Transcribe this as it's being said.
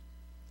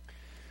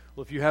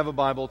Well, if you have a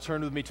Bible,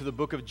 turn with me to the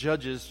book of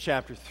Judges,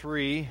 chapter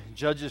 3.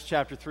 Judges,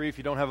 chapter 3. If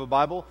you don't have a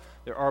Bible,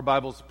 there are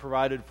Bibles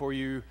provided for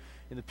you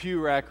in the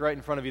pew rack right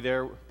in front of you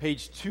there.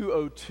 Page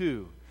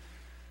 202.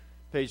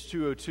 Page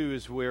 202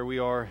 is where we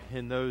are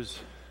in those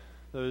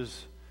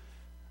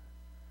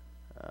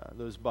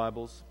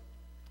Bibles.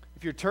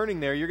 If you're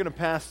turning there, you're going to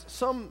pass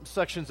some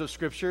sections of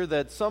Scripture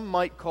that some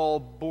might call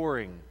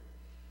boring.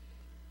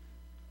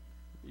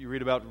 You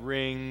read about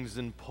rings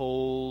and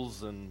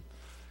poles and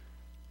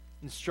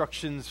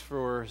instructions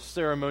for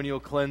ceremonial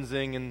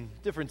cleansing and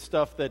different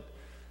stuff that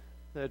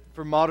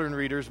for modern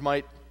readers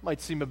might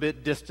seem a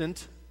bit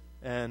distant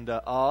and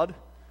odd.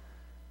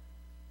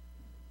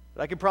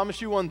 But I can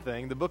promise you one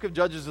thing. The book of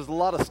Judges is a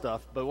lot of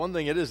stuff, but one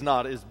thing it is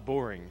not is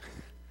boring.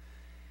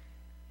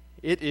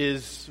 It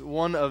is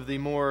one of the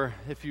more,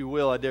 if you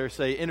will, I dare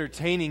say,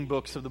 entertaining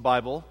books of the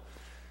Bible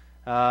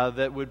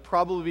that would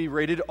probably be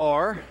rated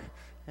R,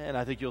 and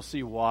I think you'll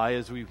see why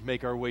as we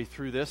make our way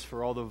through this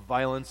for all the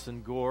violence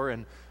and gore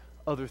and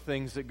other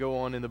things that go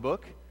on in the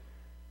book.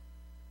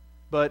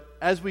 But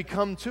as we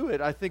come to it,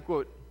 I think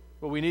what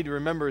we need to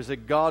remember is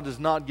that God does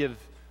not give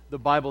the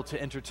Bible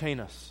to entertain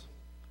us,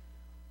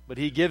 but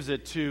He gives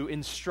it to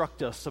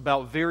instruct us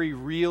about very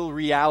real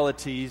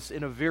realities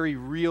in a very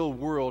real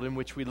world in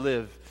which we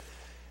live.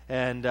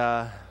 And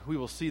we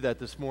will see that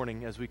this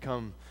morning as we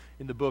come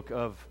in the book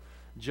of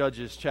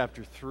Judges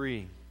chapter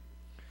 3.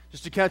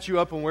 Just to catch you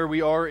up on where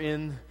we are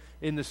in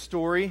the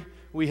story,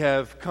 we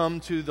have come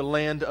to the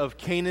land of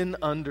Canaan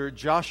under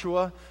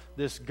Joshua,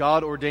 this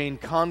God-ordained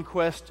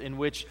conquest in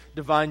which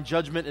divine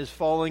judgment is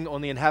falling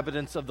on the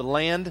inhabitants of the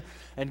land,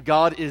 and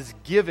God is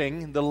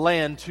giving the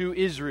land to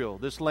Israel.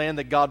 This land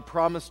that God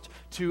promised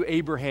to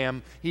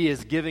Abraham, He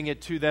is giving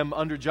it to them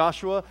under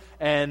Joshua,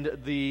 and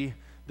the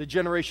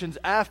generations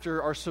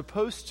after are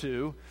supposed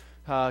to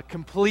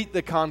complete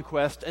the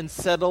conquest and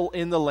settle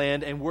in the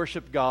land and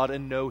worship God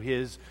and know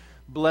His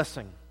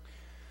blessing.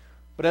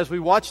 But as we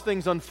watch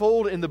things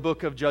unfold in the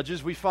book of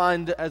Judges, we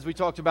find, as we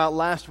talked about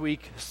last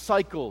week,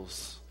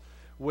 cycles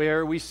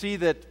where we see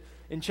that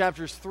in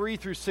chapters 3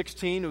 through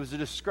 16, it was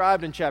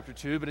described in chapter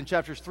 2, but in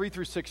chapters 3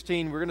 through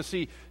 16, we're going to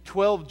see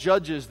 12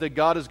 judges that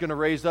God is going to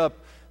raise up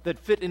that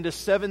fit into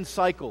 7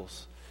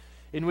 cycles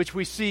in which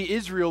we see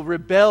Israel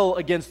rebel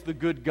against the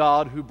good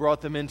God who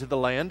brought them into the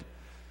land.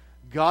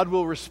 God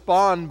will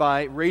respond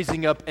by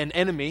raising up an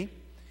enemy.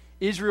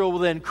 Israel will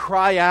then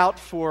cry out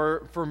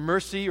for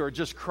mercy, or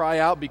just cry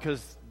out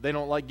because they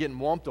don't like getting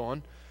whomped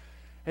on.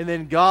 And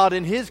then God,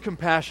 in His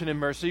compassion and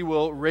mercy,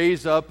 will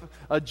raise up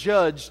a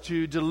judge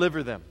to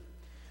deliver them.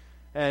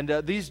 And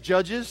these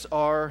judges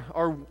are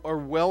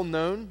well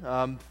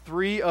known.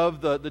 3 of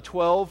the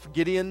 12,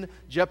 Gideon,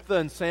 Jephthah,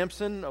 and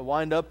Samson,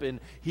 wind up in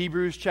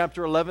Hebrews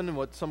chapter 11 in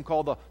what some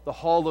call the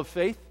Hall of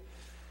Faith.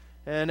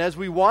 And as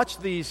we watch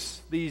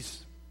these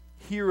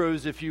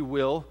heroes, if you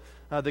will,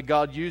 that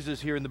God uses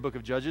here in the book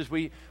of Judges,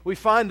 we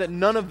find that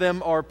none of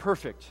them are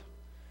perfect.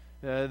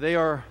 They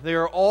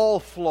are all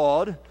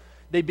flawed.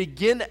 They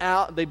begin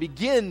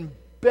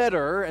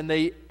better and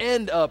they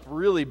end up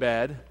really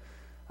bad.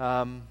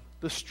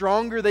 The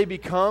stronger they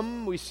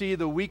become, we see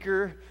the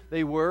weaker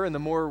they were and the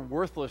more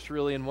worthless,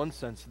 really, in one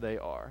sense, they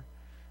are.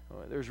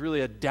 There's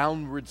really a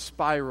downward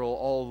spiral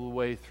all the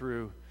way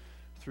through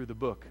the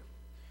book.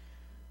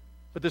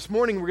 But this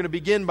morning we're going to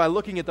begin by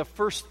looking at the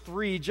first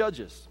 3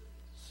 judges.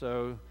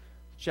 So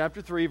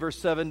chapter 3, verse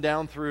 7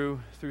 down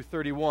through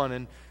 31.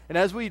 And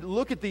as we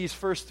look at these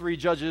first 3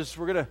 judges,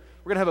 we're gonna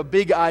have a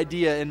big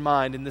idea in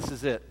mind, and this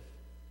is it.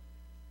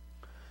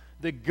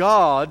 That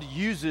God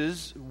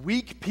uses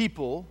weak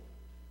people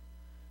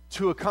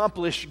to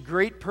accomplish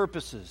great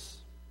purposes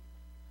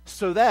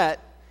so that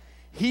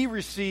He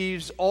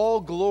receives all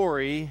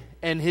glory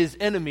and His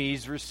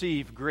enemies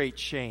receive great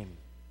shame.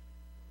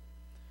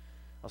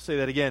 I'll say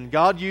that again.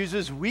 God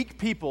uses weak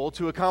people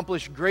to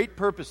accomplish great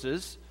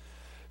purposes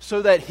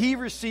so that He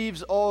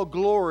receives all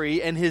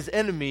glory and His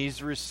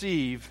enemies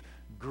receive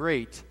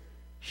great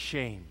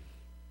shame.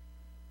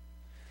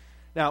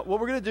 Now, what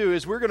we're going to do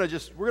is we're going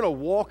to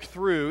walk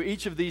through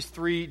each of these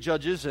 3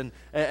 judges and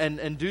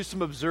do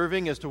some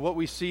observing as to what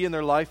we see in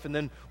their life, and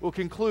then we'll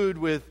conclude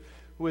with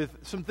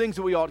some things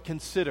that we ought to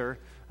consider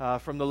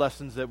from the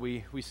lessons that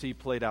we see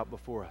played out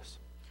before us.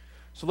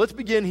 So let's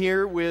begin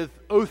here with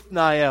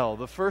Othniel,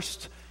 the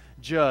first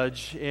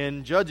judge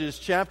in Judges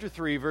chapter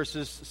 3,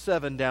 verses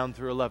 7 down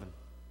through 11.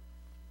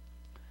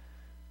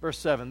 Verse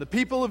 7, the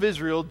people of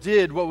Israel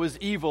did what was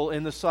evil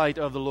in the sight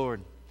of the Lord.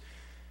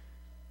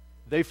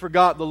 They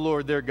forgot the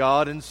Lord their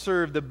God and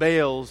served the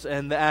Baals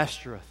and the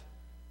Ashtoreth.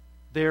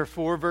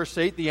 Therefore, verse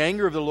 8, the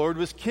anger of the Lord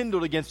was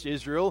kindled against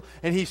Israel,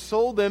 and He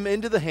sold them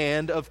into the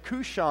hand of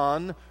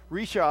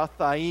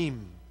Cushan-Rishathaim,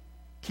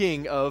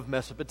 king of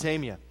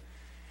Mesopotamia.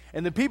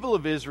 And the people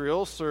of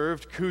Israel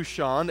served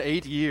Cushan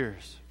 8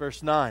 years.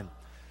 Verse 9,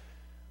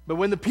 but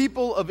when the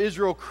people of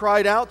Israel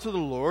cried out to the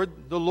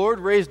Lord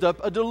raised up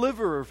a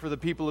deliverer for the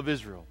people of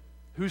Israel,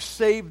 who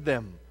saved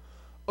them,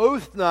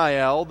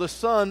 Othniel, the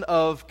son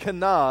of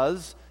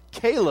Kenaz,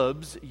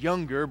 Caleb's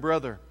younger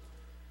brother.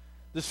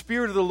 the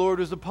Spirit of the Lord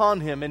was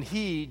upon him, and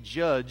he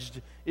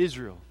judged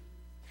Israel.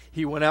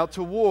 He went out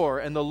to war,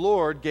 and the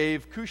Lord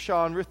gave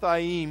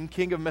Cushan-Rishathaim,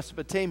 king of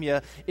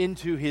Mesopotamia,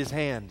 into his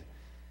hand.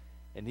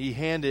 And he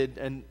handed,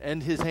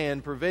 and his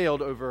hand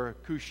prevailed over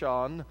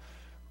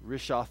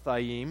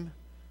Cushan-Rishathaim.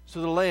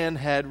 So the land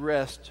had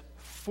rest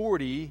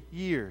 40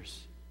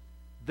 years.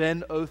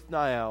 Then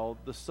Othniel,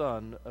 the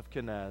son of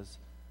Kenaz,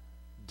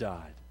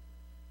 died.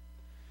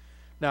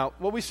 Now,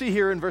 what we see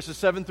here in verses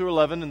 7 through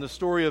 11 in the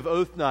story of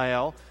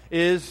Othniel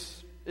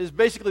is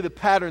basically the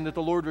pattern that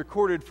the Lord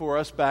recorded for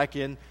us back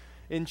in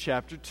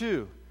chapter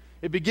 2.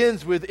 It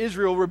begins with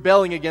Israel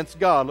rebelling against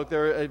God. Look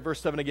there at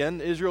verse 7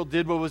 again. Israel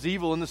did what was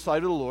evil in the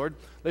sight of the Lord.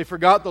 They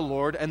forgot the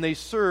Lord, and they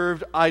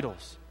served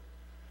idols.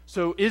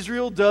 So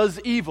Israel does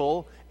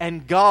evil,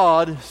 and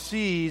God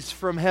sees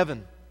from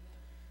heaven.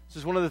 This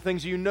is one of the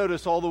things you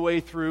notice all the way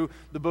through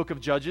the book of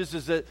Judges,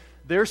 is that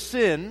their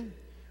sin,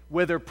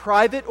 whether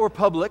private or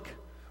public,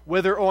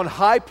 whether on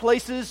high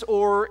places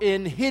or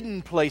in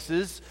hidden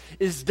places,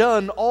 is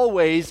done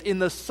always in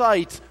the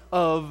sight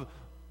of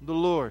the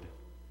Lord.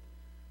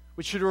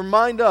 Which should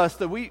remind us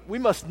that we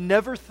must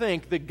never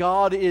think that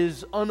God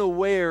is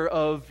unaware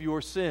of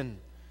your sin.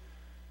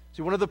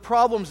 See, one of the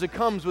problems that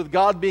comes with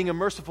God being a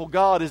merciful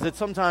God is that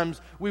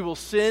sometimes we will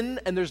sin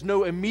and there's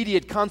no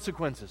immediate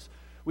consequences.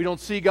 We don't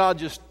see God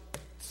just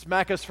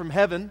smack us from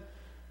heaven,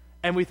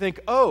 and we think,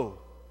 oh,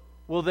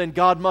 well then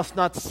God must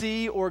not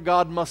see or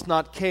God must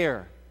not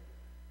care.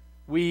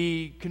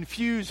 We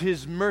confuse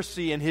His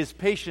mercy and His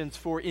patience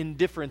for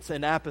indifference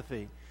and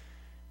apathy.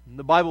 And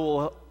the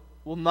Bible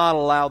will not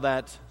allow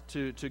that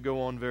to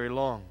go on very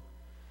long.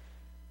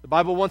 The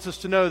Bible wants us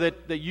to know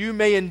that you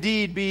may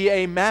indeed be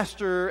a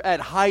master at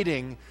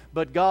hiding,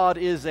 but God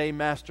is a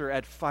master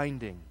at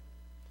finding.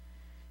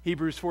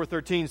 Hebrews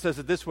 4:13 says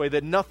it this way,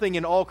 that nothing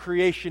in all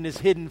creation is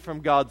hidden from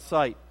God's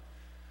sight.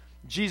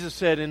 Jesus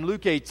said in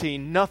Luke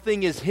 18,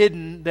 nothing is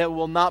hidden that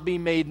will not be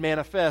made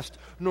manifest,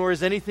 nor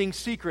is anything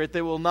secret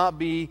that will not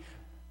be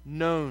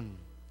known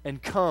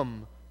and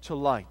come to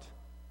light.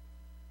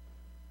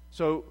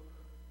 So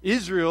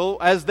Israel,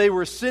 as they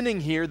were sinning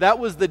here, that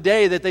was the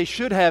day that they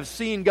should have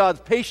seen God's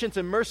patience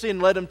and mercy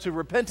and led them to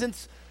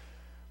repentance,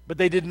 but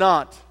they did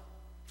not.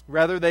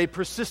 Rather, they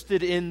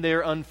persisted in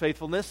their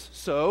unfaithfulness.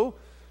 So,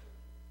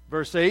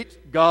 verse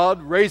 8,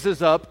 God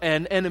raises up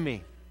an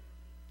enemy.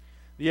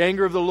 The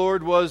anger of the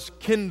Lord was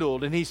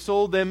kindled, and He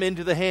sold them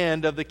into the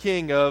hand of the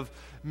king of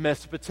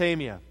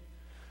Mesopotamia.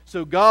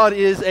 So God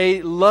is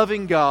a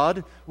loving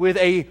God with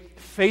a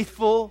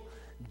faithful,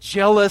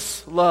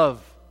 jealous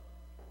love.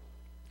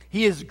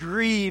 He is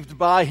grieved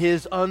by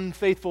His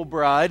unfaithful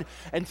bride,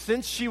 and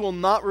since she will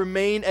not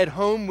remain at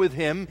home with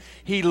Him,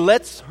 He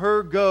lets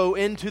her go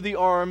into the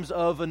arms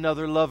of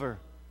another lover.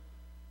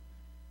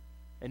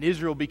 And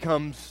Israel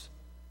becomes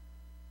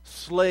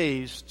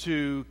slaves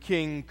to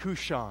King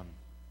Cushan.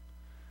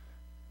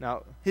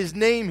 Now, his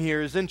name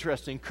here is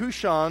interesting.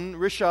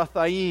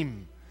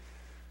 Cushan-Rishathaim.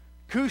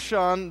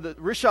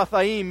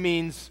 Rishathaim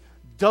means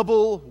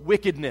double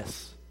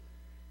wickedness.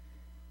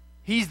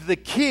 He's the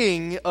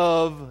king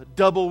of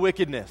double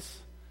wickedness.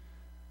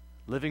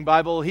 Living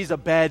Bible, he's a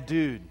bad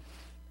dude.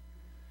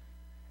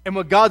 And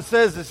what God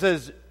says, it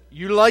says,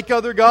 you like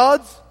other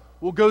gods?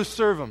 Well, go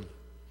serve them.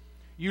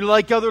 You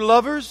like other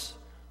lovers?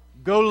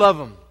 Go love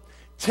them.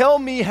 Tell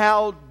me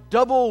how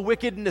double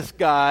wickedness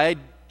guy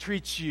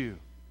treats you.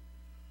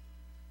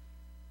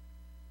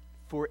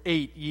 For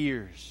 8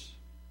 years.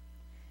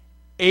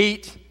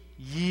 8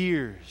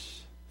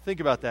 years. Think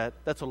about that.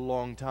 That's a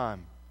long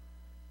time.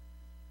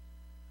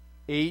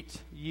 8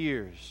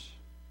 years.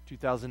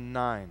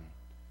 2009.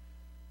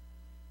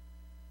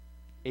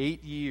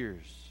 8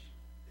 years.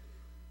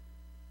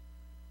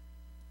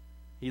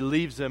 He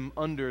leaves them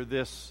under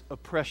this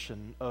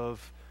oppression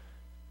of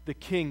the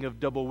king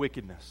of double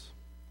wickedness.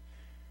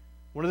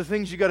 One of the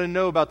things you got to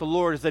know about the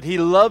Lord is that He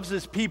loves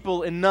His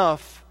people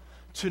enough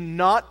to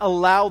not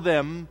allow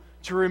them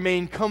to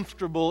remain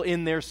comfortable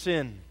in their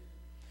sin.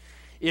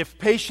 If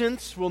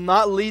patience will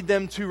not lead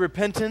them to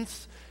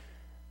repentance,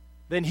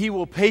 then He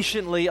will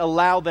patiently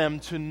allow them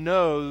to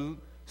know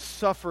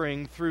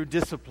suffering through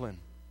discipline.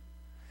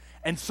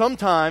 And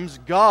sometimes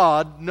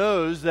God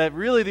knows that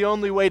really the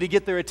only way to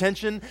get their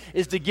attention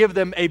is to give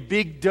them a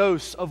big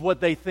dose of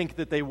what they think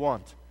that they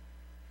want.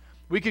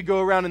 We could go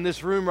around in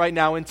this room right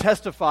now and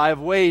testify of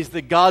ways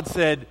that God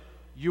said,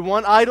 you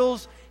want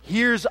idols?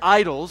 Here's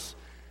idols.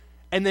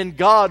 And then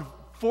God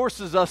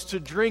forces us to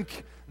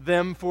drink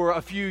them for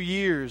a few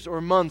years or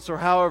months or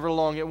however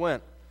long it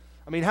went.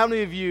 I mean, how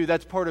many of you,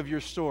 that's part of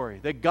your story,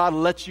 that God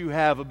lets you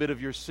have a bit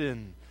of your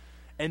sin?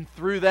 And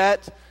through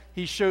that,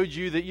 He showed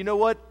you that, you know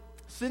what?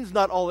 Sin's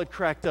not all it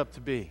cracked up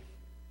to be.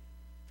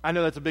 I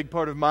know that's a big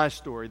part of my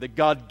story, that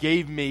God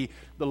gave me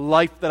the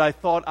life that I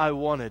thought I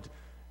wanted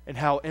and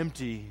how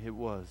empty it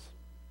was.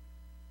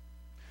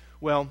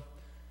 Well,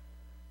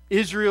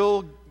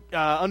 Israel,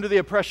 under the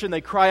oppression,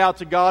 they cry out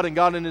to God, and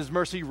God in His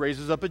mercy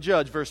raises up a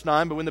judge. Verse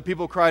 9, but when the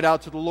people cried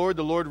out to the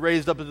Lord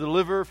raised up a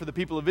deliverer for the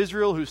people of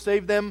Israel who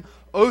saved them,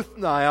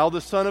 Othniel,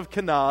 the son of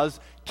Kenaz,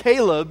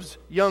 Caleb's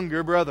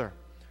younger brother.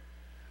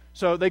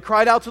 So they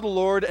cried out to the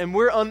Lord, and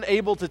we're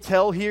unable to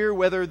tell here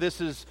whether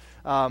this is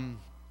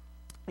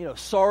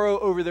sorrow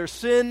over their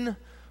sin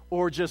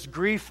or just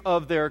grief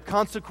of their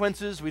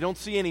consequences. We don't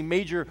see any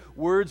major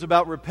words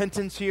about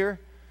repentance here.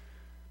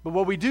 But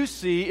what we do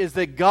see is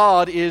that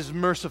God is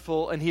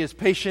merciful, and He is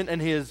patient,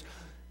 and He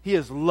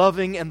is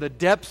loving, and the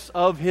depths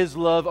of His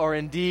love are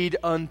indeed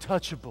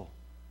untouchable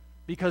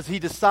because He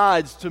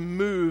decides to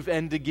move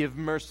and to give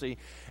mercy.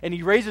 And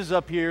He raises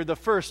up here the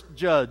first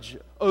judge,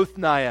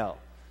 Othniel.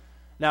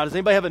 Now, does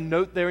anybody have a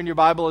note there in your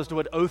Bible as to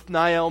what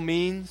Othniel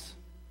means?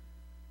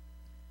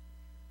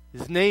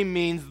 His name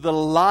means the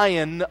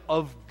Lion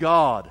of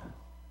God.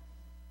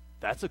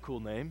 That's a cool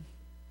name.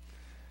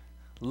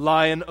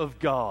 Lion of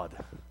God.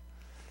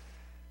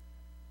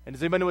 And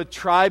does anybody know what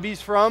tribe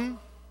he's from?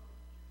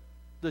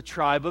 The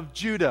tribe of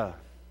Judah.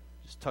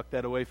 Just tuck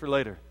that away for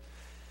later.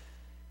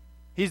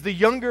 He's the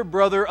younger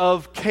brother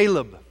of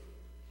Caleb.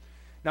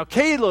 Now,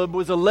 Caleb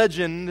was a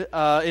legend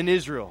in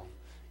Israel.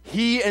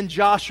 He and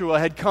Joshua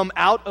had come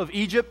out of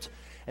Egypt,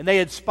 and they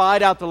had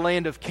spied out the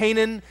land of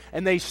Canaan,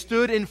 and they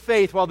stood in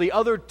faith while the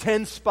other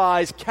 10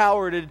 spies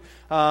cowered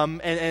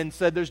and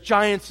said, there's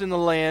giants in the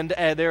land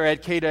there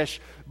at Kadesh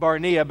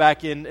Barnea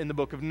back in the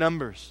book of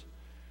Numbers.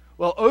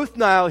 Well,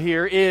 Othniel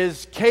here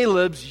is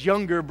Caleb's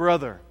younger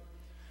brother.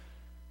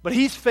 But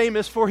he's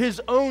famous for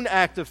his own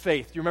act of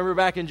faith. You remember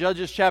back in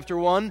Judges chapter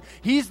 1?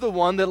 He's the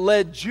one that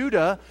led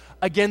Judah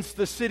against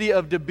the city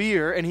of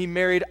Debir, and he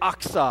married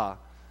Aksah.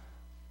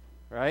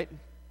 Right?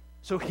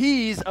 So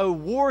he's a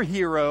war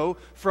hero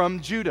from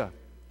Judah.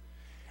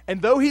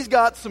 And though he's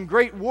got some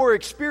great war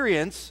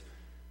experience,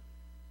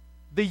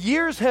 the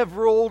years have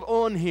rolled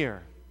on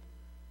here.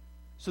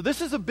 So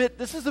this is a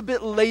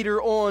bit later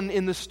on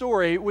in the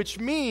story, which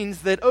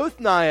means that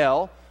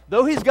Othniel,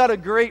 though he's got a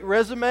great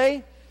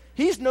resume,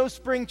 he's no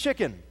spring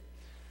chicken.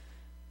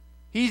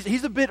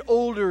 He's a bit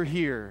older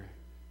here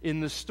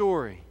in the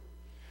story,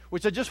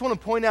 which I just want to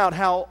point out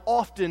how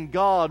often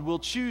God will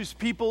choose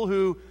people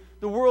who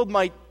the world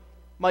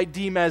might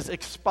deem as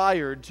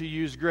expired to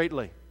use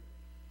greatly.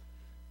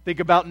 Think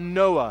about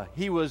Noah.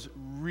 He was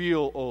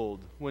real old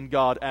when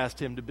God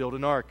asked him to build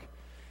an ark.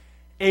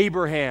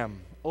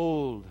 Abraham,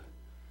 old.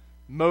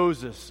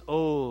 Moses,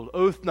 old.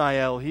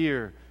 Othniel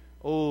here,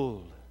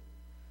 old.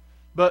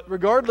 But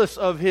regardless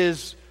of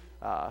his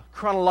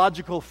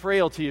chronological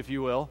frailty, if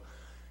you will,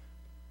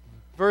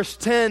 verse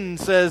 10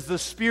 says, the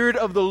Spirit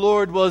of the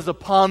Lord was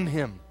upon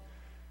him.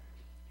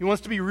 He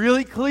wants to be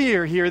really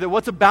clear here that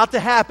what's about to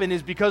happen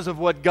is because of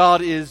what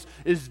God is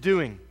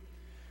doing.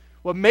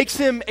 What makes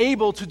him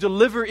able to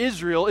deliver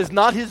Israel is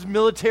not his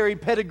military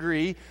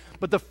pedigree,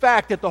 but the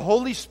fact that the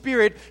Holy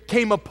Spirit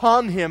came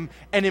upon him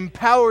and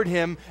empowered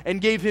him and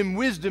gave him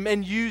wisdom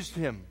and used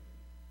him.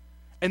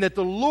 And that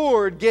the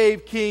Lord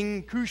gave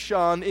King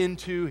Cushan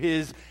into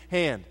his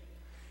hand.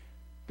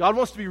 God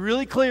wants to be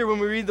really clear when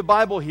we read the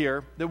Bible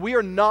here that we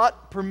are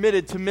not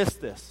permitted to miss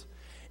this.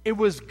 It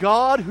was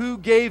God who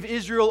gave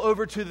Israel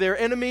over to their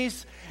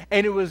enemies,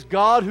 and it was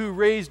God who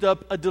raised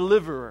up a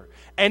deliverer.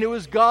 And it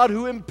was God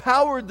who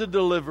empowered the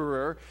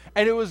deliverer,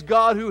 and it was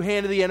God who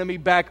handed the enemy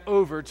back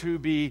over to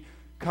be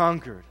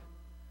conquered.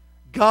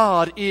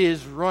 God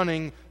is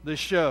running the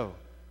show.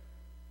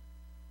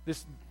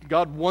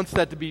 God wants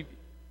that to be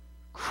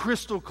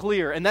crystal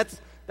clear, and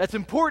that's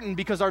important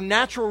because our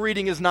natural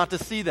reading is not to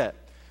see that.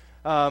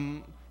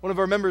 One of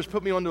our members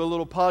put me onto a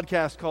little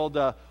podcast called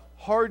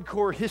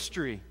Hardcore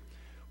History,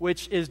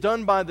 which is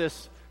done by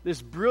this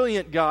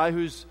brilliant guy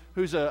who's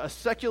a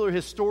secular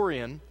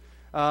historian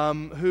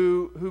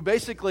who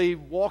basically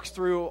walks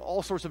through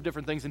all sorts of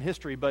different things in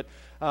history. But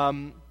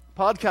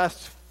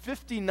podcasts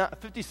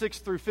 56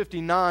 through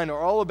 59 are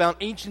all about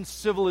ancient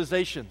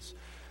civilizations.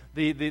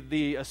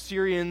 The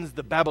Assyrians,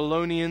 the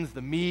Babylonians,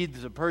 the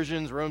Medes, the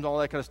Persians, Romans, all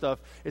that kind of stuff.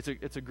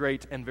 It's a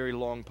great and very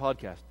long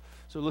podcast.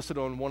 So listen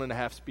on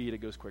 1.5 speed, it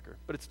goes quicker.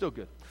 But it's still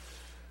good.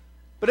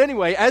 But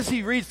anyway, as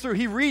he reads through,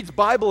 he reads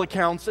Bible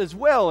accounts as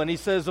well. And he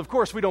says, of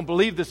course, we don't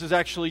believe this is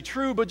actually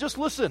true, but just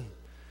listen.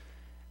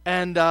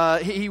 And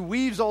he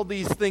weaves all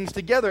these things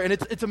together. And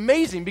it's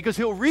amazing because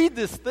he'll read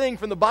this thing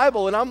from the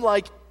Bible, and I'm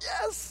like,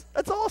 yes,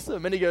 that's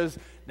awesome. And he goes,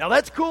 now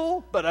that's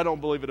cool, but I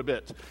don't believe it a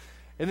bit.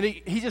 And then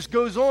he just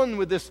goes on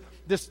with this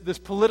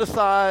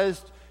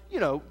politicized,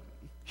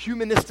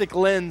 humanistic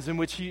lens in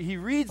which he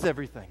reads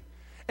everything.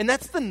 And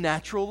that's the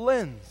natural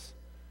lens.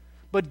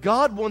 But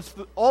God wants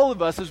all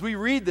of us, as we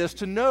read this,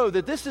 to know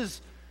that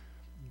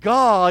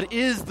God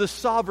is the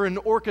sovereign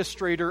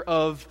orchestrator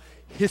of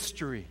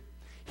history.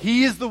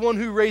 He is the one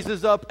who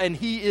raises up, and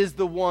He is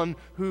the one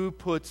who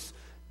puts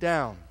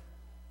down.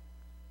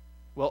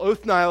 Well,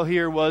 Othniel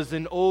here was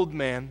an old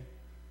man,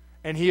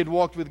 and he had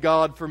walked with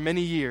God for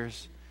many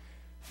years.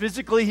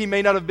 Physically, he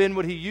may not have been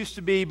what he used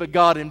to be, but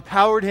God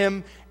empowered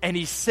him, and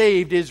he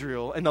saved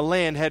Israel, and the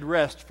land had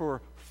rest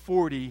for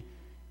 40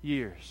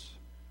 years.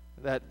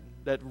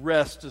 That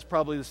rest is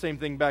probably the same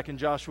thing back in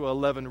Joshua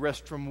 11,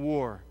 rest from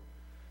war.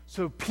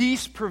 So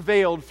peace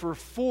prevailed for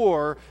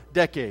 4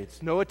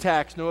 decades. No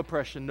attacks, no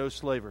oppression, no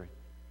slavery.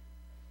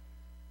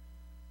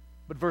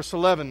 But verse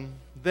 11,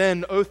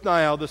 Then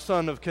Othniel the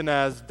son of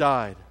Kenaz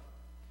died.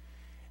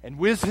 And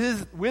with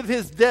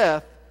his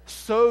death,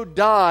 so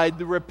died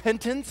the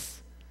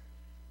repentance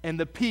and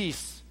the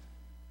peace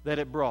that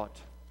it brought.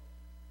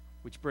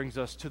 Which brings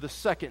us to the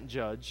second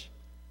judge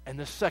and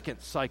the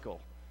second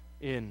cycle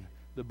in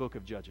the book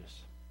of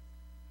Judges.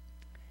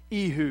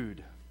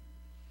 Ehud.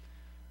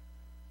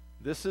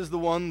 This is the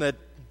one that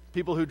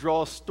people who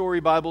draw story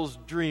Bibles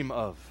dream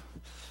of.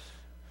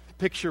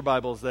 Picture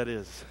Bibles, that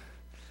is.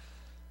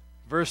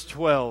 Verse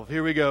 12,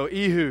 here we go.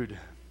 Ehud.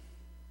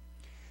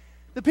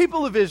 The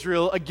people of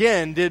Israel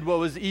again did what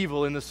was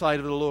evil in the sight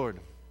of the Lord.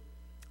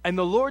 And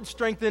the Lord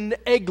strengthened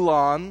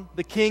Eglon,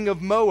 the king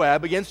of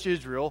Moab, against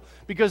Israel,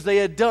 because they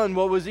had done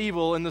what was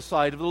evil in the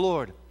sight of the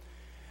Lord.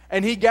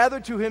 And he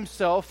gathered to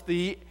himself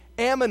the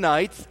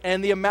Ammonites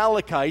and the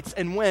Amalekites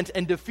and went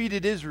and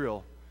defeated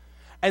Israel.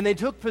 And they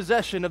took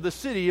possession of the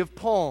city of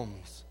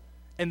palms.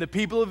 And the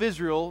people of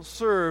Israel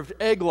served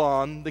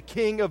Eglon, the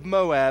king of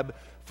Moab,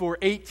 for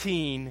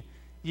 18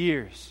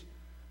 years.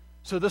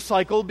 So the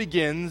cycle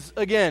begins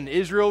again.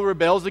 Israel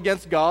rebels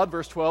against God.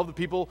 Verse 12, the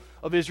people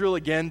of Israel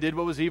again did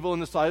what was evil in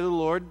the sight of the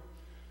Lord.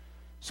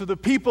 So the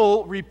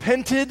people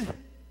repented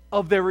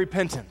of their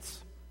repentance.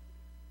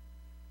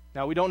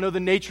 Now, we don't know the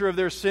nature of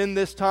their sin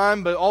this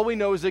time, but all we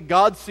know is that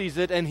God sees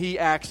it and he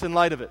acts in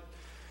light of it.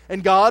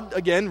 And God,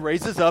 again,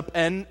 raises up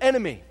an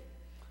enemy.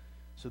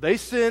 So they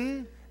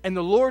sin, and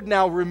the Lord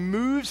now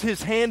removes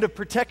his hand of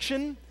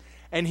protection,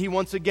 and he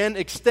once again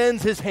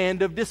extends his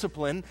hand of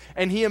discipline,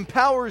 and he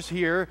empowers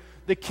here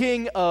the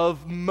king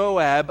of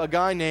Moab, a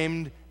guy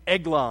named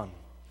Eglon.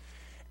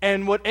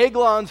 And what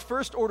Eglon's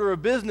first order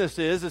of business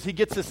is, as he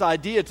gets this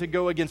idea to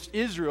go against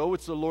Israel,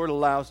 which the Lord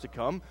allows to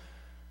come,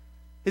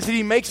 is that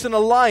he makes an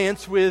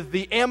alliance with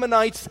the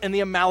Ammonites and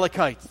the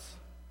Amalekites.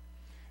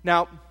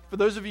 Now, for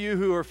those of you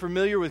who are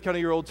familiar with kind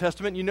of your Old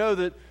Testament, you know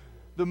that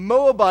the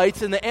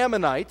Moabites and the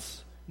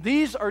Ammonites,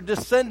 these are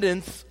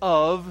descendants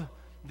of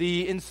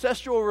the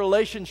incestual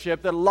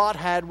relationship that Lot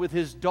had with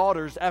his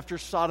daughters after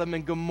Sodom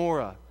and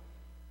Gomorrah.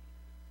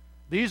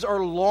 These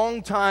are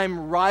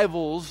longtime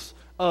rivals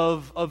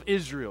of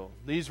Israel.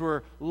 These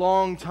were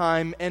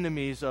longtime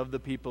enemies of the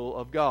people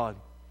of God.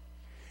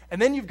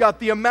 And then you've got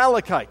the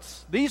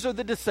Amalekites. These are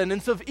the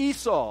descendants of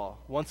Esau.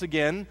 Once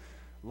again,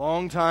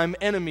 longtime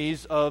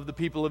enemies of the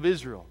people of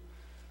Israel.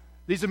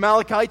 These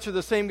Amalekites are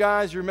the same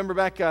guys. You remember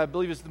back, I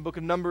believe it's the book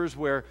of Numbers,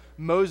 where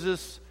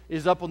Moses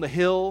is up on the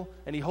hill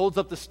and he holds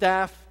up the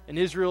staff, and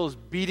Israel is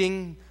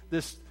beating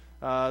this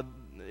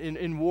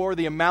in war,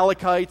 the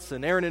Amalekites,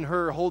 and Aaron and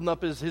Hur are holding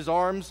up his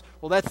arms.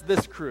 Well, that's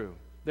this crew.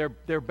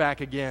 They're back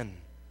again.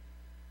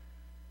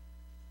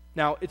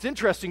 Now, it's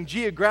interesting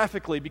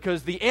geographically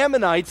because the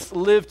Ammonites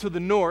live to the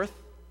north,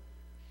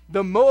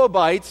 the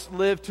Moabites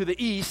live to the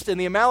east, and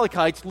the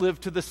Amalekites live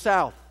to the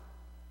south.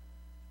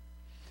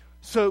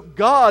 So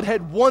God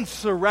had once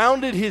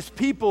surrounded his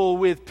people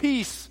with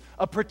peace,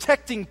 a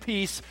protecting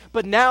peace,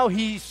 but now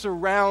he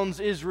surrounds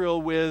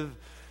Israel with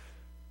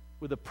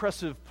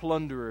oppressive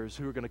plunderers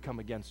who are going to come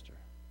against her.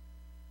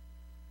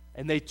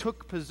 And they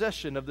took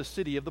possession of the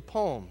city of the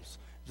palms.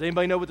 Does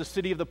anybody know what the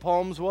city of the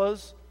palms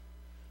was?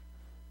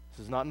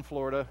 This is not in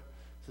Florida.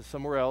 This is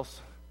somewhere else.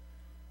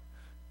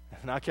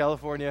 Not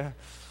California.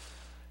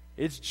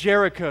 It's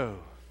Jericho.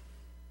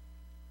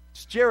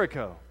 It's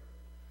Jericho.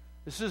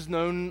 This is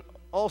known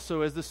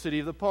also as the city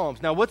of the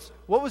palms. Now, what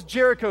was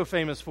Jericho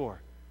famous for?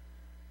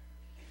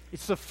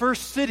 It's the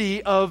first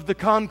city of the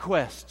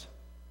conquest.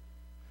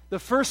 The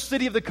first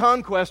city of the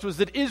conquest was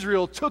that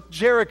Israel took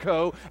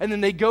Jericho and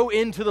then they go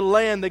into the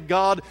land that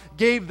God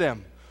gave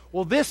them.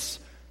 Well,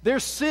 their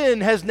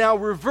sin has now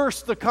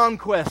reversed the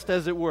conquest,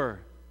 as it were.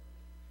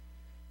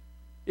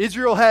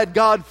 Israel had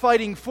God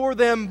fighting for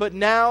them, but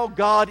now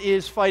God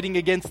is fighting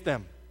against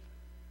them.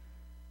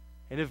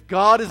 And if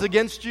God is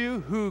against you,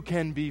 who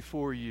can be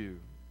for you?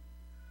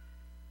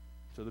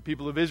 So the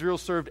people of Israel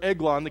served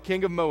Eglon, the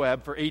king of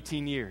Moab, for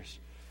 18 years.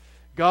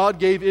 God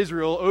gave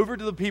Israel over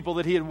to the people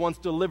that he had once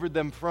delivered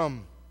them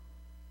from.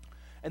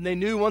 And they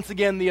knew once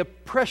again the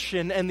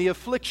oppression and the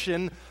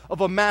affliction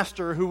of a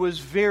master who was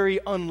very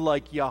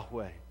unlike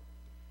Yahweh.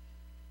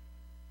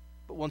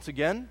 But once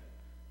again,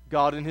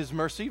 God in his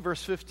mercy,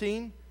 verse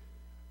 15,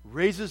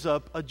 raises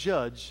up a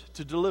judge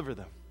to deliver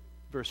them.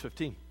 Verse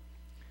 15.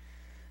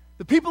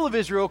 The people of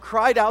Israel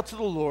cried out to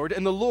the Lord,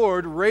 and the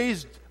Lord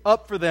raised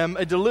up for them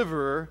a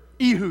deliverer,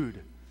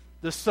 Ehud,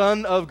 the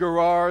son of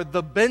Gerar,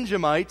 the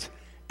Benjamite,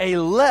 a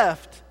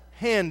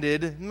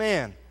left-handed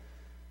man.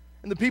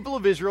 And the people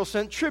of Israel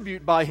sent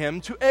tribute by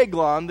him to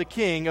Eglon, the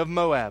king of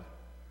Moab.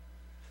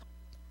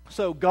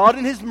 So God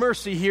in his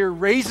mercy here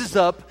raises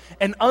up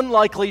an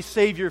unlikely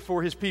Savior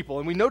for his people.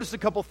 And we notice a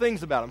couple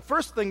things about him.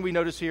 First thing we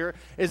notice here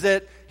is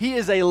that he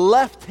is a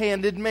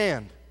left-handed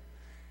man.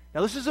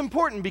 Now this is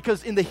important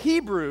because in the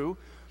Hebrew,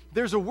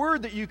 there's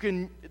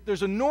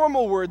a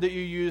normal word that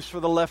you use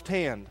for the left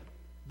hand.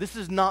 This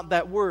is not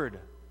that word.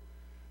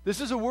 This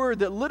is a word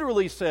that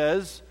literally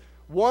says,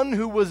 one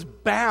who was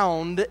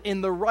bound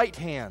in the right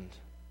hand.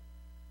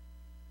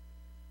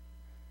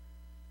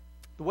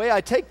 the way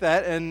I take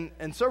that,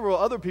 and several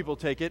other people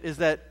take it, is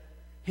that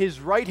his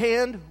right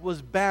hand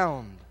was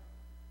bound.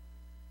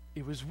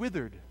 It was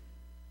withered.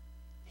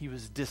 He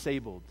was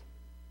disabled.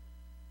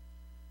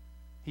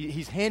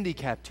 He's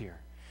handicapped here.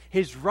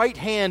 His right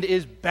hand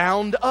is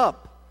bound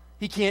up.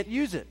 He can't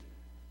use it.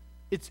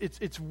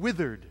 It's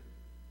withered.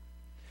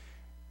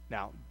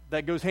 Now,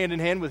 that goes hand in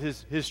hand with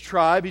his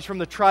tribe. He's from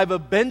the tribe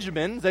of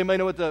Benjamin. Does anybody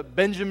know what the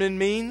Benjamin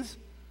means?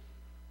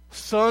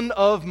 Son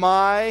of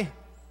my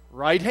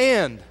right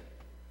hand.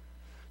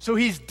 So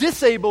he's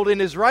disabled in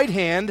his right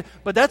hand,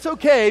 but that's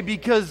okay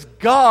because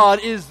God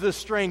is the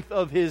strength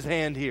of his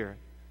hand here.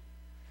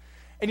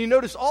 And you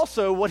notice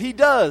also what he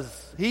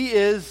does. He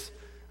is,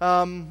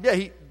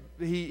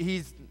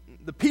 he's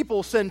the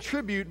people send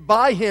tribute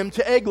by him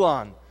to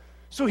Eglon.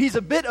 So he's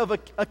a bit of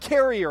a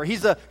carrier.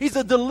 He's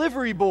a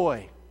delivery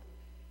boy.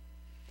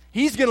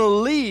 He's going to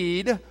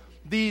lead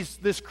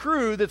this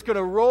crew that's going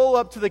to roll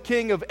up to the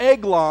king of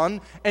Eglon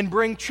and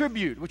bring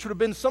tribute, which would have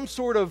been some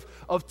sort of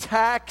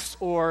tax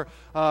or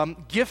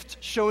gift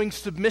showing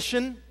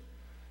submission.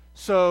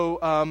 So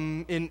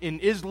in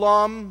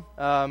Islam,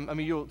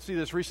 you'll see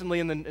this recently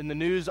in the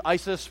news,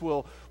 ISIS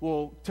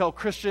will tell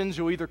Christians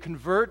you'll either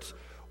convert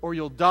or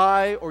you'll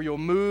die or you'll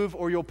move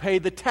or you'll pay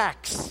the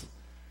tax.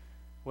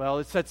 Well,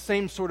 it's that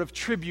same sort of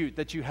tribute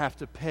that you have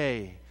to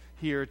pay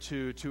here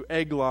to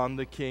Eglon,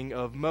 the king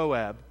of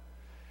Moab.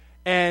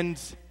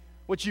 And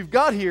what you've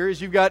got here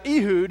is you've got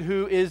Ehud,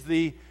 who is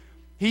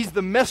he's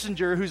the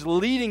messenger who's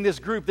leading this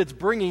group that's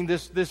bringing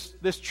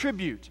this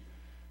tribute.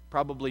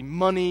 Probably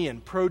money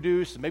and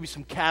produce and maybe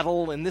some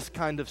cattle and this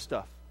kind of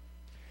stuff.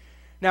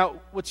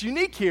 Now, what's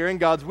unique here in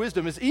God's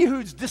wisdom is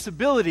Ehud's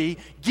disability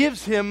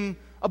gives him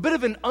a bit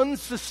of an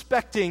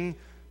unsuspecting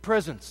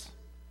presence.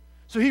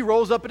 So he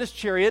rolls up in his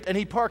chariot and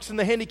he parks in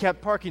the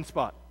handicapped parking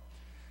spot.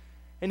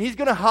 And he's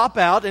going to hop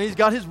out and he's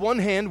got his one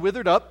hand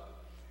withered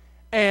up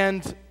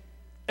and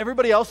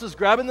everybody else is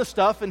grabbing the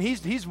stuff and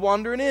he's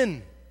wandering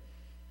in.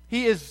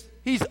 He's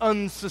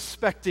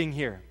unsuspecting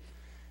here.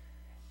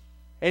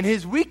 And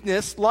his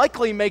weakness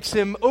likely makes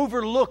him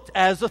overlooked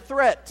as a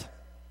threat.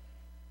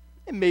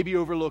 And maybe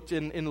overlooked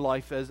in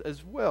life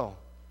as well.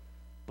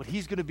 But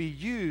he's going to be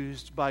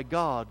used by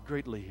God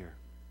greatly here.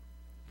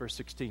 Verse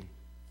 16.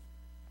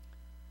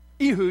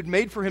 Ehud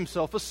made for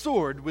himself a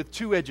sword with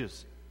two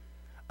edges,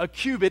 a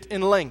cubit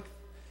in length,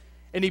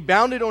 and he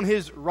bound it on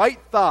his right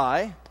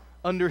thigh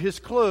under his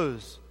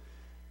clothes.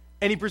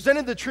 And he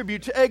presented the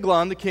tribute to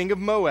Eglon, the king of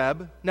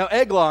Moab. Now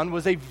Eglon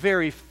was a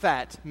very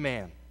fat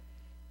man.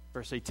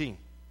 Verse 18.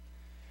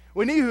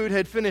 When Ehud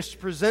had finished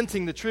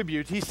presenting the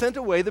tribute, he sent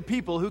away the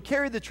people who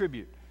carried the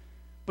tribute.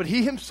 But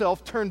he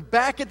himself turned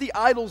back at the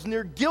idols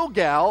near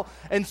Gilgal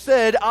and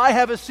said, I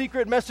have a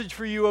secret message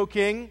for you, O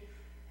king.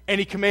 And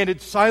he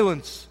commanded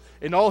silence,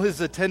 and all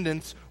his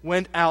attendants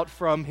went out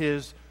from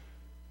his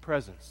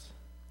presence.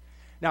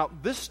 Now,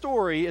 this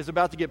story is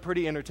about to get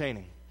pretty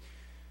entertaining.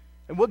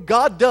 And what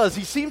God does,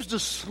 he seems to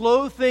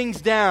slow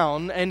things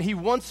down, and he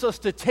wants us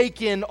to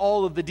take in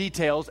all of the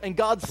details, and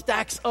God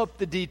stacks up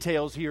the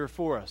details here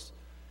for us.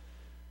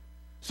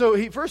 So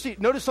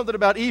notice something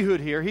about Ehud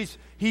here.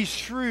 He's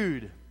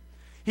shrewd.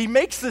 He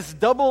makes this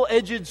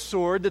double-edged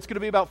sword that's going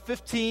to be about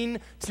 15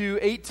 to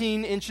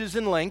 18 inches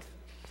in length,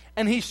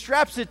 and he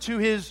straps it to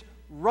his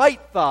right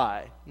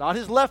thigh, not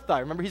his left thigh.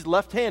 Remember, he's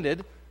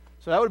left-handed,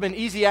 so that would have been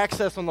easy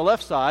access on the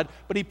left side,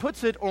 but he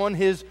puts it on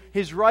his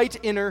right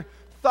inner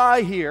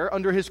thigh here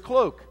under his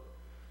cloak.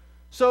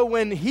 So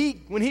when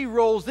he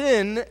rolls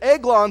in,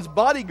 Eglon's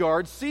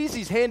bodyguard sees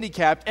he's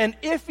handicapped, and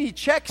if he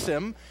checks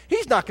him,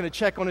 he's not going to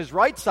check on his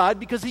right side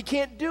because he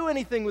can't do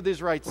anything with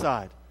his right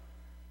side.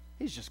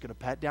 He's just going to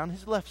pat down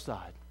his left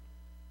side.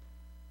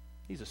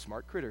 He's a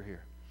smart critter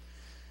here.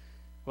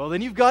 Well,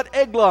 then you've got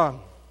Eglon.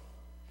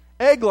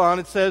 Eglon,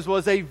 it says,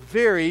 was a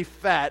very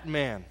fat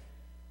man.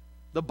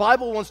 The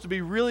Bible wants to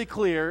be really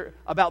clear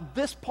about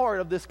this part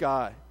of this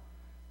guy.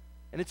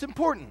 And it's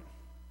important.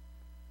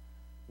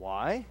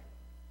 Why?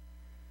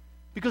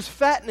 Because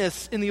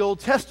fatness in the Old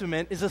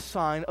Testament is a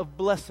sign of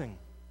blessing.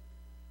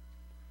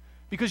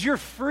 Because you're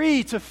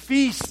free to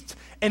feast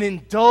and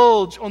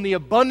indulge on the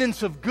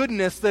abundance of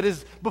goodness that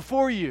is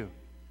before you.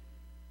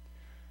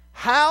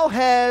 How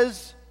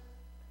has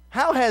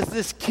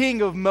this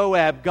king of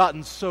Moab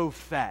gotten so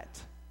fat?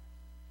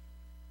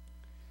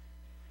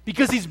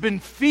 Because he's been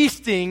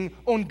feasting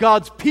on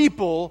God's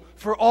people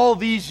for all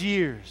these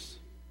years.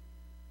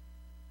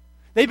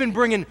 They've been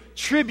bringing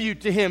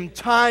tribute to him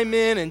time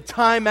in and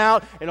time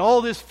out and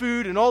all this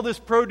food and all this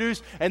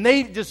produce, and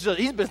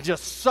he's been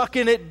just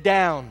sucking it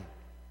down.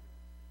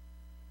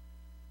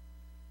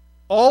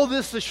 All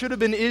this that should have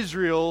been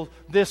Israel,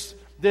 this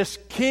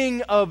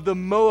king of the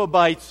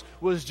Moabites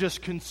was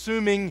just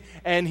consuming,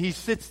 and he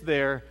sits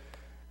there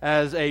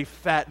as a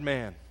fat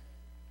man.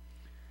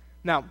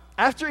 Now,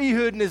 after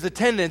Ehud and his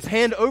attendants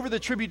hand over the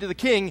tribute to the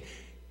king,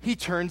 he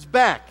turns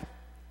back.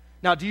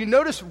 Now, do you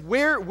notice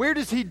where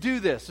does he do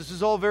this? This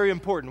is all very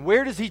important.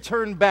 Where does he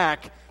turn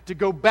back to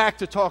go back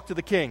to talk to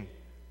the king?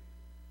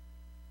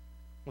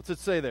 What's it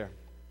say there?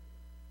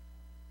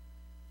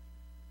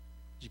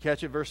 Did you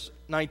catch it? Verse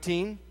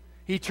 19.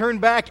 He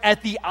turned back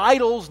at the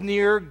idols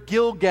near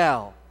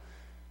Gilgal.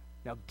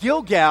 Now,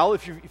 Gilgal,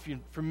 if you're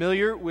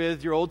familiar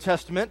with your Old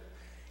Testament,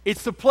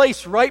 it's the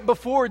place right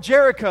before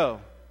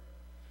Jericho.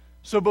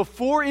 So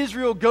before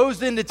Israel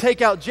goes in to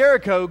take out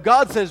Jericho,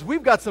 God says,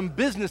 we've got some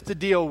business to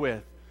deal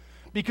with.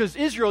 Because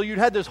Israel, you'd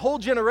had this whole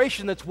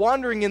generation that's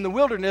wandering in the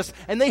wilderness,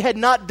 and they had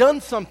not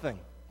done something.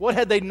 What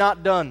had they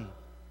not done?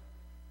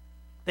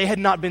 They had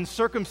not been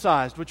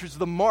circumcised, which was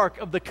the mark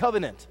of the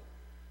covenant.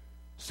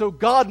 So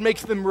God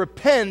makes them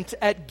repent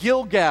at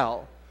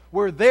Gilgal,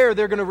 where they're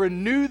going to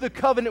renew the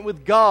covenant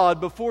with God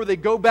before they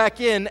go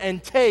back in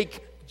and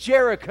take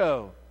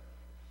Jericho.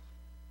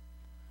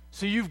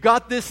 So you've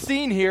got this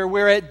scene here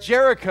where at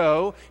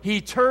Jericho, he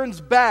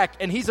turns back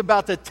and he's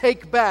about to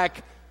take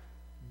back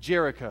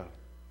Jericho.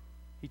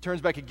 He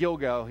turns back at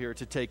Gilgal here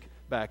to take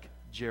back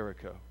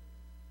Jericho.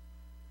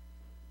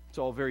 It's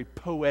all very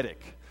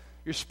poetic.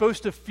 You're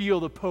supposed to feel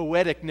the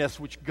poeticness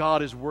which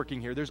God is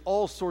working here. There's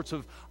all sorts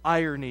of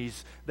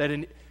ironies that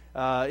an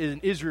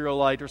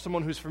Israelite or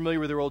someone who's familiar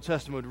with their Old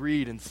Testament would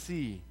read and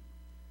see.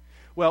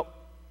 Well,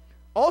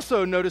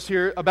 also notice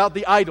here about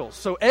the idols.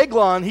 So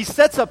Eglon, he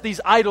sets up these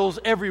idols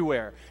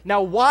everywhere.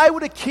 Now, why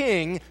would a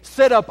king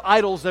set up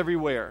idols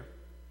everywhere?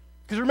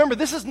 Because remember,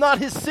 this is not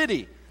his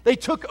city. They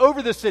took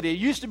over the city. It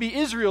used to be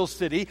Israel's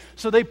city,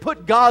 so they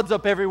put gods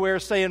up everywhere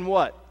saying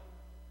what?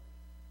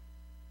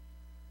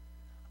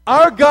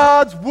 Our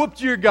gods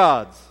whooped your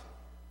gods.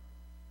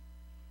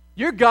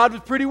 Your God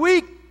was pretty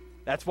weak.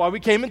 That's why we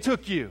came and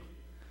took you.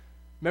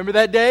 Remember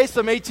that day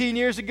some 18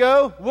 years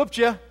ago? Whooped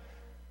you.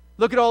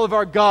 Look at all of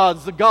our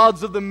gods. The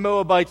gods of the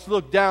Moabites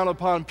look down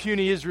upon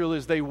puny Israel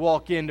as they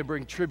walk in to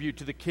bring tribute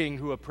to the king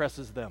who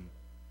oppresses them.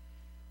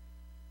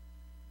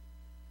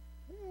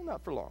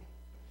 Not for long.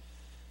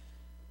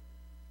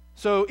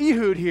 So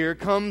Ehud here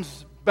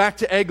comes back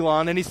to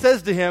Eglon and he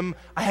says to him,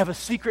 I have a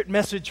secret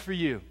message for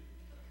you.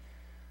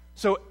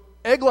 So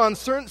Eglon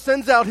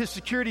sends out his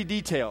security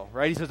detail,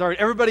 right? He says, all right,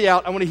 everybody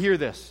out, I want to hear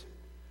this.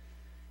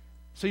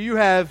 So you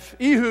have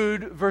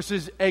Ehud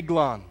versus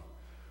Eglon,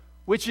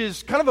 which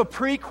is kind of a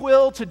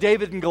prequel to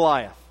David and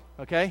Goliath,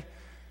 okay?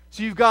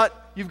 So you've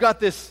got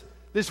this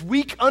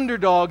weak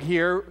underdog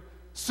here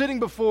standing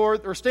before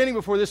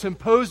this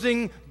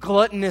imposing,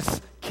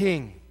 gluttonous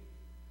king.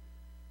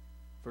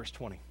 Verse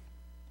 20.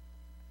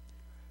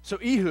 So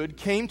Ehud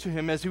came to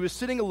him as he was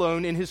sitting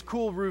alone in his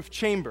cool roof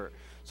chamber.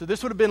 So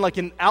this would have been like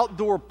an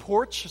outdoor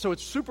porch, so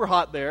it's super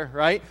hot there,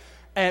 right?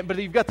 But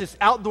you've got this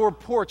outdoor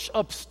porch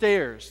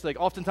upstairs, like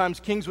oftentimes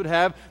kings would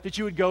have, that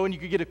you would go and you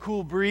could get a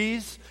cool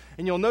breeze.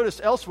 And you'll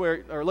notice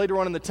elsewhere, or later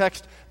on in the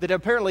text, that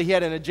apparently he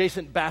had an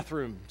adjacent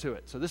bathroom to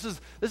it. So this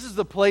is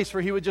the place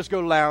where he would just go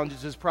lounge.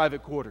 It's his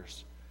private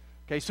quarters.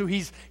 Okay, so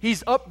he's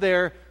up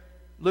there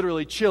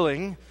literally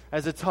chilling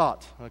as it's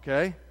hot,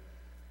 okay?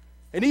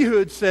 And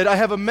Ehud said, I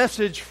have a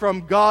message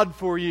from God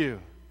for you.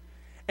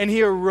 And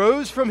he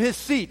arose from his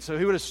seat. So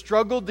he would have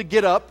struggled to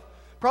get up.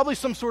 Probably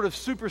some sort of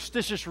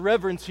superstitious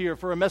reverence here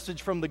for a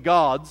message from the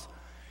gods.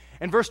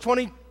 And verse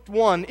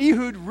 21,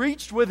 Ehud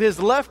reached with his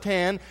left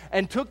hand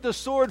and took the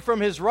sword from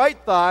his right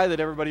thigh that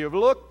everybody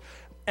overlooked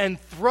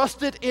and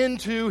thrust it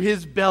into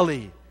his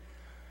belly.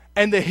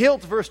 And the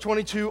hilt, verse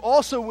 22,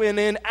 also went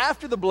in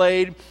after the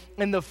blade,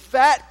 and the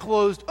fat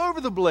closed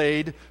over the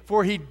blade,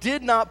 for he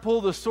did not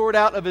pull the sword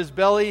out of his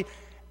belly,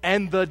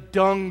 and the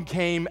dung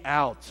came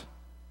out.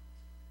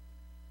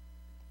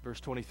 Verse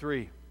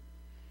 23.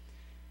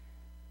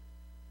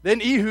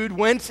 Then Ehud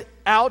went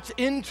out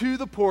into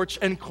the porch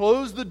and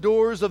closed the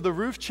doors of the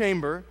roof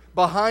chamber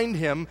behind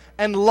him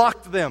and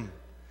locked them.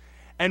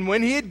 And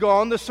when he had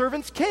gone, the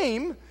servants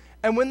came,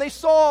 and when they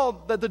saw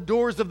that the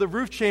doors of the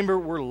roof chamber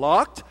were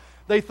locked,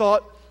 they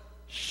thought,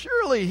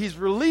 surely he's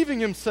relieving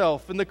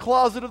himself in the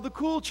closet of the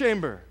cool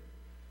chamber.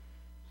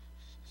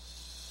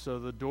 So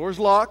the door's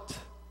locked,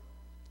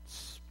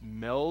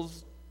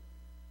 smells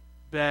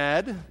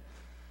bad.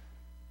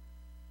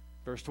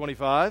 Verse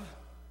 25,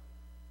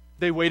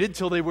 they waited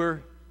till they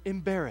were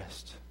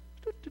embarrassed.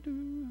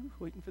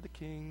 Waiting for the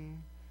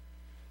king.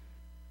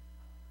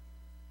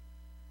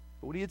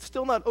 But when he had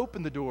still not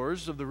opened the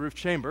doors of the roof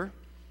chamber,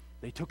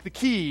 they took the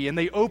key and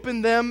they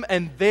opened them,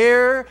 and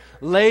there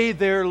lay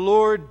their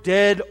Lord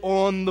dead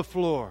on the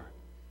floor.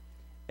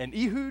 And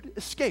Ehud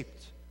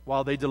escaped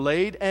while they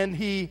delayed, and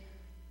he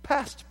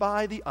passed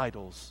by the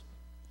idols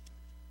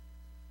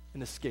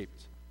and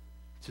escaped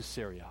to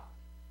Syria.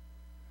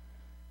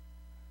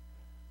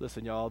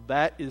 Listen, y'all,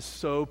 that is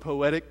so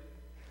poetic.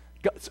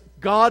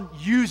 God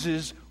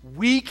uses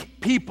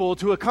weak people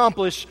to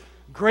accomplish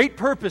great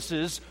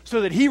purposes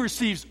so that he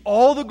receives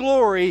all the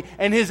glory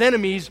and his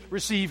enemies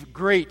receive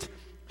great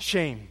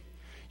shame.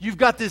 You've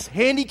got this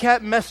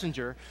handicapped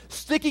messenger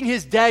sticking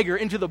his dagger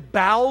into the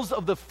bowels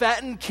of the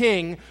fattened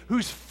king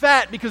who's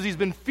fat because he's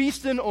been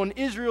feasting on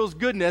Israel's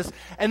goodness,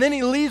 and then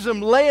he leaves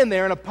him laying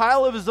there in a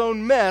pile of his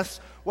own mess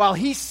while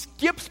he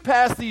skips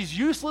past these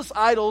useless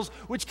idols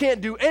which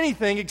can't do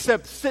anything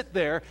except sit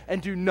there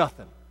and do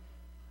nothing.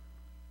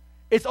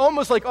 It's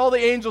almost like all the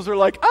angels are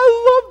like,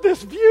 I love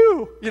this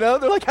view. You know,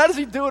 they're like, how does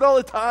he do it all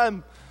the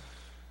time?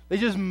 They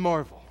just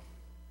marvel.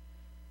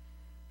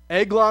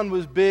 Eglon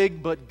was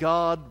big, but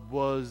God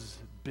was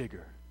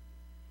bigger.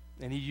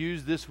 And he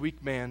used this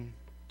weak man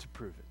to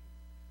prove it.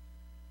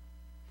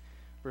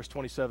 Verse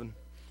 27.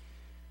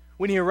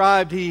 When he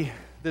arrived,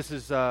 this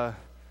is Ehud.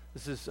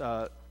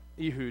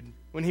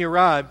 When he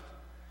arrived,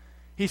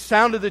 he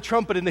sounded the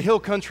trumpet in the hill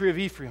country of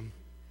Ephraim.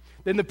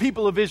 Then the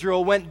people of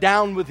Israel went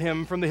down with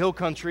him from the hill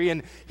country,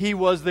 and he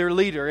was their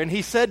leader. And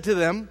he said to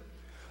them,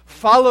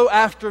 "Follow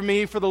after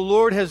me, for the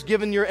Lord has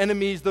given your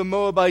enemies, the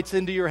Moabites,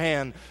 into your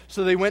hand."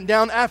 So they went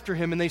down after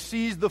him, and they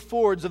seized the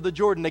fords of the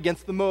Jordan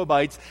against the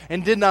Moabites,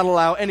 and did not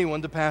allow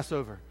anyone to pass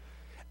over.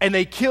 And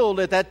they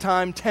killed at that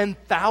time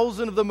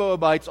 10,000 of the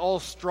Moabites, all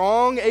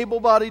strong,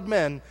 able-bodied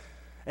men,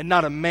 and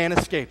not a man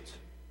escaped.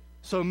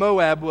 So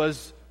Moab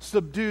was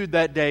subdued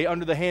that day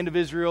under the hand of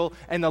Israel,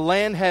 and the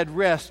land had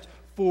rest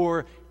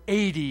for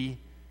 80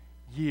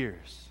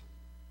 years.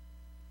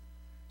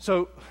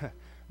 So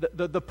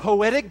the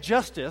poetic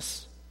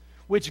justice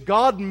which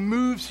God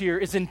moves here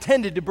is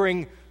intended to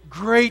bring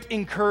great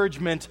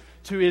encouragement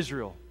to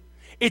Israel.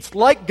 It's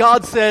like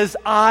God says,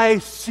 I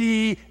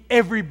see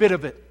every bit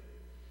of it.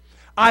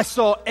 I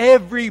saw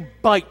every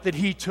bite that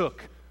he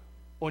took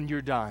on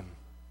your dime.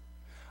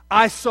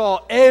 I saw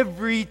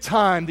every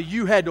time that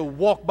you had to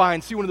walk by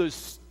and see one of those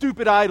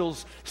stupid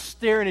idols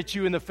staring at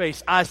you in the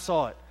face. I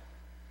saw it.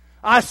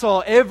 I saw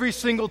every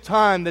single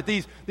time that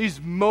these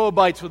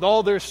Moabites with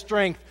all their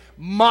strength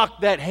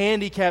mocked that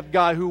handicapped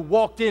guy who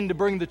walked in to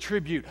bring the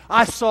tribute.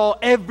 I saw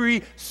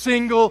every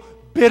single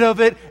bit of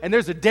it, and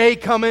there's a day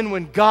coming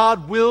when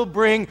God will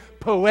bring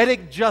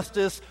poetic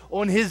justice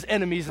on his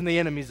enemies and the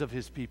enemies of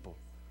his people.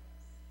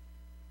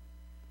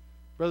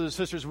 Brothers and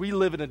sisters, we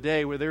live in a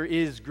day where there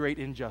is great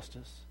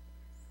injustice.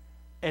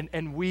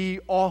 And we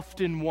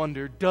often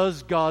wonder,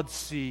 does God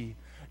see?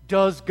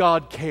 Does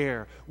God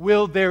care?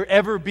 Will there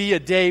ever be a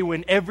day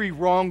when every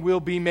wrong will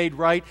be made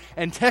right?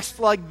 And texts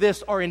like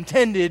this are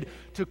intended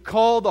to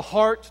call the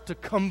heart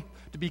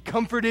to be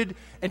comforted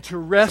and to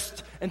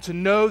rest and to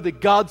know that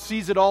God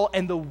sees it all.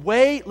 And the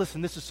way,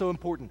 listen, this is so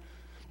important.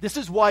 This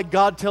is why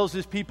God tells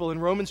his people in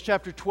Romans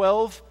chapter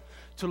 12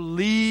 to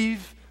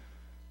leave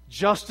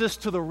justice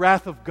to the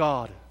wrath of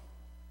God.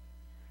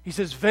 He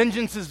says,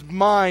 vengeance is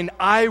mine,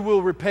 I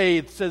will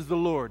repay, says the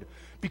Lord.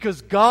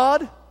 Because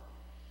God,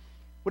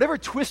 whatever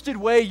twisted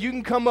way you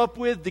can come up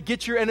with to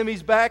get your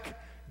enemies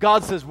back,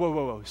 God says,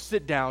 whoa,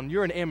 sit down,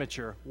 you're an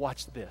amateur,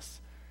 watch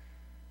this.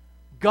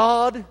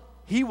 God,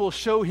 he will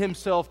show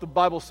himself, the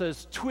Bible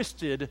says,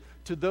 twisted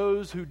to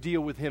those who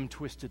deal with him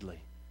twistedly.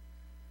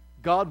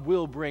 God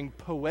will bring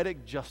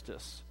poetic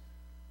justice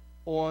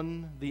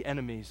on the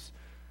enemies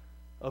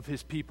of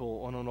his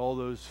people, and on all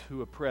those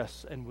who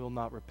oppress and will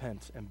not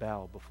repent and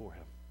bow before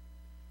him.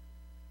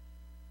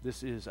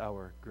 This is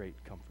our great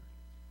comfort.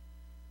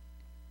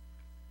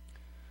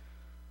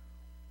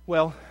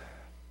 Well,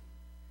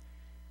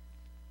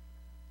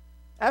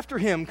 after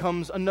him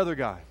comes another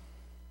guy,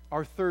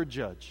 our third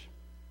judge,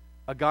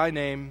 a guy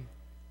named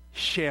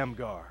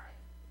Shamgar.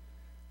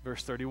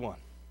 Verse 31.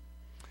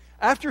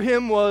 After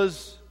him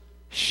was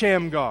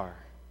Shamgar,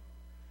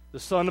 the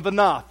son of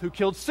Anath, who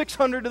killed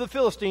 600 of the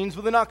Philistines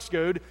with an ox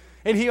goad,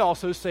 and he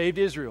also saved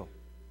Israel.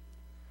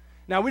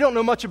 Now, we don't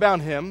know much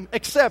about him,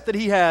 except that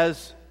he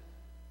has,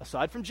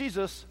 aside from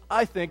Jesus,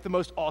 I think the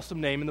most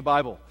awesome name in the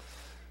Bible.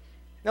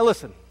 Now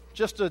listen,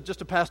 just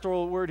a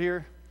pastoral word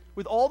here.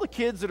 With all the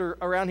kids that are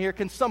around here,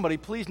 can somebody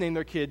please name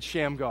their kid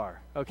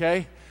Shamgar,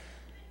 okay?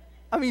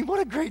 I mean, what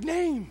a great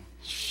name,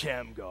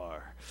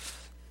 Shamgar.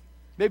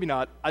 Maybe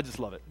not, I just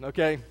love it,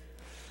 okay?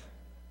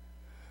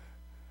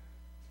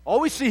 All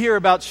we see here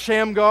about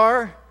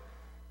Shamgar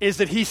is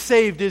that he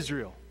saved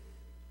Israel.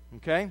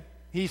 Okay?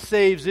 He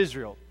saves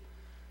Israel.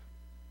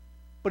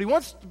 But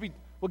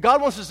what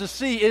God wants us to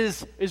see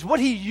is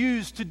what he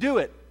used to do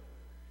it.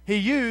 He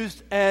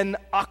used an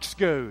ox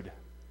goad.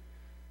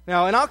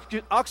 Now, an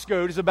ox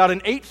goad is about an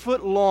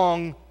 8-foot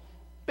long,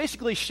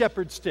 basically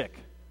shepherd stick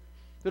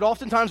that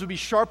oftentimes would be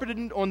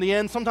sharpened on the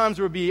end. Sometimes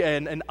there would be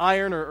an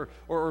iron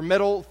or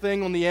metal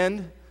thing on the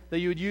end that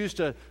you would use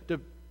to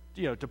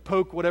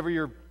poke whatever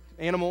your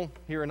animal,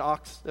 here an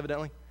ox,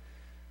 evidently.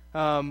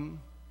 So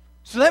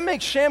that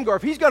makes Shamgar,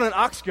 if he's got an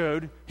ox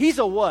goad, he's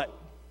a what?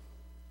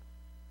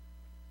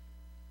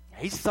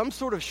 He's some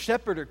sort of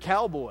shepherd or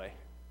cowboy.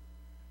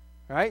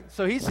 Right?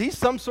 So he's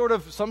some sort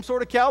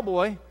of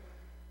cowboy.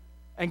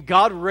 And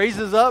God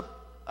raises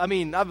up, I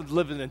mean, I've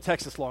lived in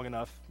Texas long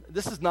enough.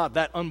 This is not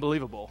that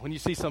unbelievable when you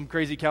see some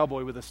crazy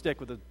cowboy with a stick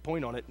with a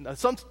point on it.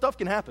 Some stuff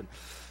can happen.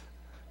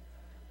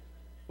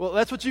 Well,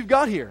 that's what you've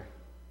got here.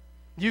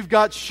 You've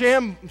got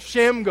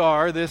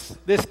Shamgar, this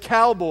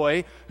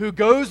cowboy, who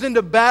goes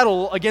into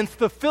battle against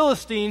the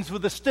Philistines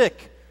with a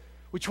stick,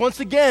 which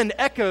once again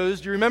echoes,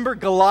 do you remember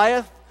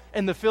Goliath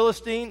and the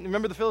Philistine?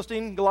 Remember the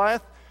Philistine,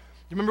 Goliath? Do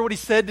you remember what he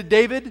said to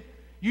David?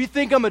 You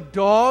think I'm a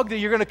dog that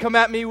you're going to come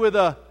at me with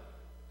a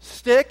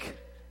stick?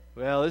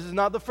 Well, this is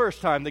not the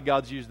first time that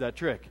God's used that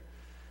trick.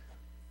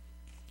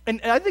 And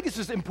I think it's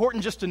just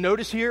important just to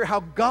notice here how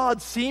God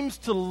seems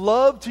to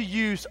love to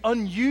use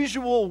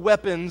unusual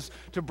weapons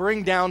to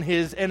bring down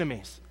his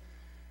enemies.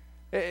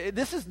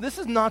 This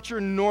is not your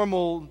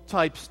normal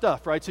type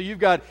stuff, right? So you've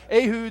got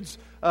Ehud's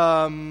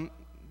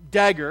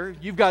dagger.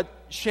 You've got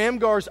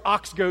Shamgar's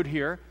ox goad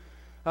here.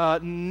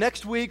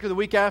 Next week or the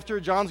week after,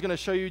 John's going to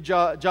show you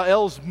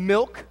Jael's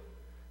milk.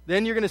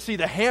 Then you're going to see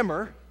the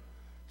hammer.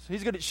 So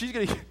she's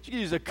going to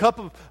use a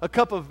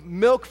cup of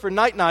milk for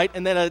night,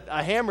 and then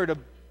a hammer to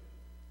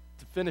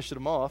finish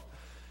them off.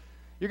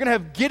 You're going to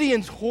have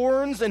Gideon's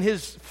horns and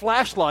his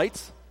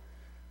flashlights.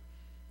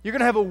 You're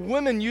going to have a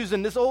woman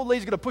this old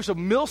lady's going to push a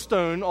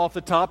millstone off the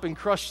top and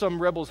crush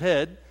some rebel's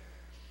head.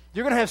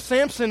 You're going to have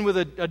Samson with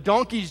a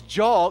donkey's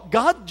jaw.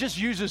 God just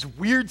uses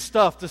weird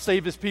stuff to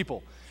save his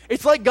people.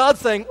 It's like God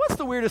saying, what's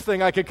the weirdest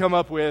thing I could come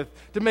up with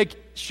to make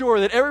sure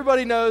that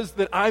everybody knows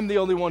that I'm the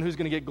only one who's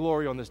going to get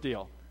glory on this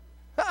deal?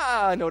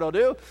 I know what I'll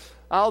do.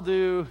 I'll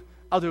do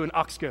an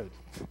ox goad.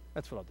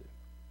 That's what I'll do.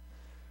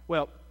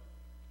 Well,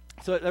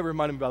 so that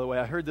reminded me, by the way,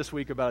 I heard this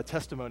week about a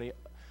testimony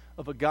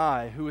of a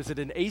guy who was at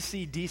an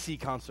AC/DC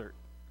concert.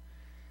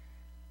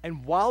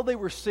 And while they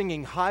were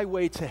singing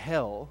Highway to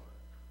Hell,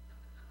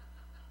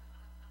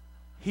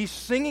 he's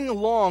singing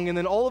along, and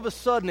then all of a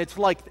sudden, it's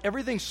like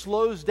everything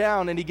slows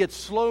down, and he gets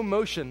slow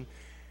motion,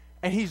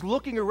 and he's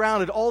looking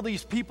around at all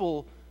these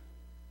people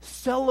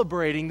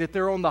celebrating that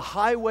they're on the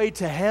highway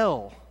to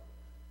hell.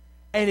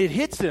 And it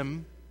hits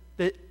him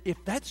that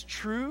if that's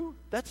true,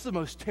 that's the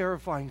most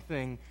terrifying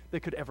thing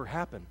that could ever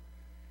happen.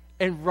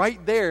 And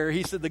right there,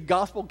 he said the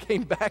gospel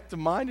came back to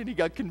mind, and he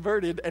got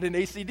converted at an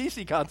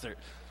AC/DC concert.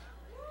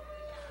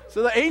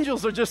 So the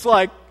angels are just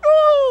like,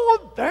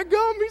 oh, that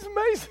gum, he's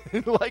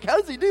amazing. Like, how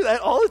does he do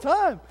that all the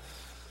time?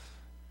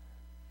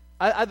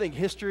 I think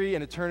history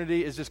and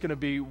eternity is just going to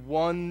be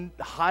one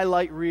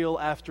highlight reel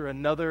after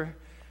another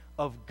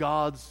of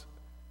God's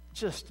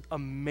just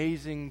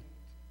amazing,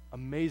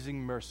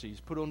 amazing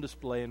mercies put on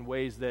display in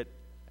ways that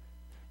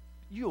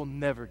you'll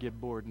never get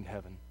bored in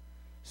heaven.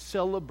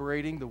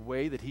 Celebrating the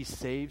way that he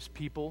saves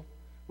people,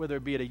 whether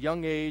it be at a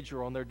young age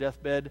or on their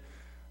deathbed,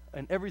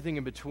 and everything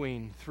in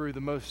between through the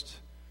most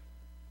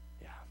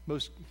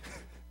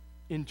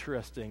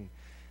interesting,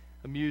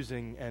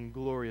 amusing, and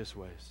glorious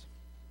ways.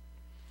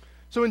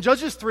 So in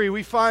Judges 3,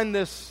 we find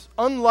this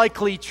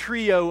unlikely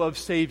trio of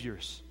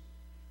saviors.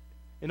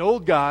 An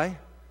old guy,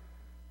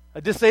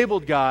 a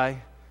disabled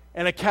guy,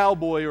 and a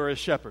cowboy or a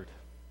shepherd.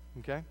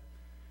 Okay?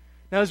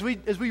 Now, as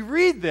we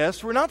read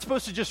this, we're not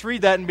supposed to just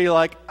read that and be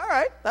like, all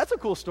right, that's a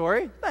cool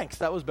story. Thanks,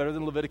 that was better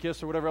than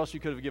Leviticus or whatever else you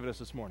could have given us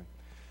this morning.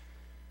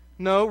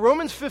 No,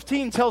 Romans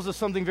 15 tells us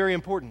something very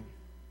important.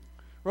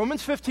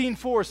 Romans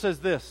 15:4 says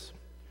this,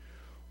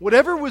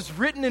 whatever was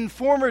written in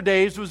former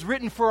days was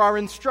written for our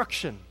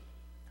instruction,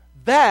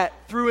 that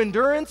through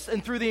endurance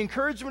and through the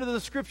encouragement of the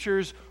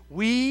Scriptures,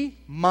 we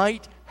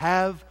might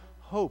have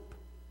hope.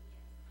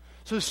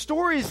 So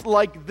stories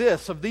like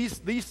this, of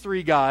these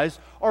three guys,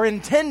 are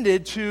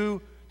intended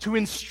to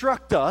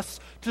instruct us,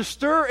 to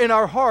stir in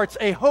our hearts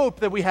a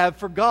hope that we have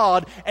for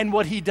God and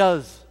what He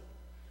does.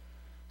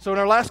 So in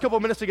our last couple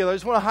of minutes together, I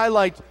just want to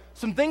highlight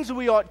some things that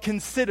we ought to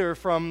consider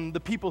from the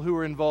people who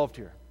are involved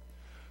here.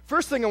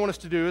 First thing I want us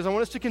to do is I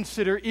want us to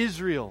consider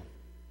Israel.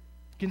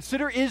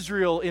 Consider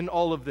Israel in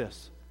all of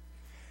this.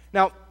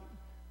 Now,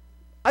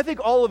 I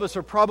think all of us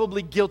are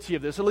probably guilty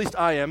of this, at least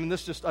I am, and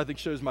this just, I think,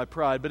 shows my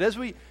pride. But as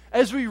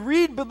we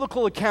read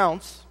biblical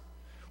accounts,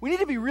 we need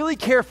to be really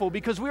careful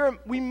because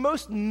we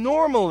most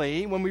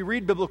normally, when we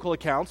read biblical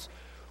accounts,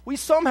 we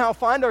somehow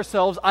find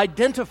ourselves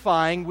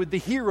identifying with the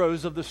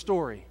heroes of the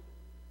story.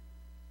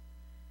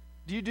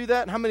 Do you do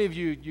that? How many of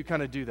you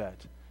kind of do that?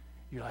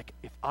 You're like,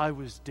 if I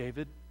was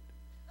David,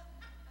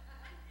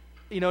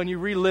 and you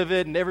relive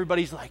it, and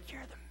everybody's like,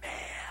 you're the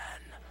man.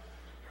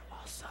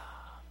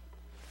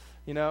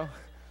 Awesome.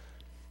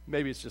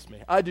 Maybe it's just me.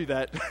 I do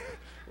that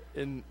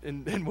in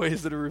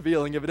ways that are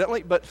revealing,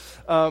 evidently. But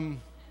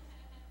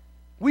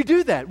we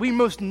do that. We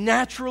most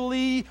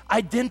naturally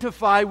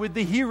identify with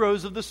the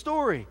heroes of the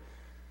story.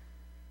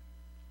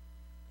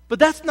 But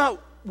that's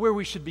not where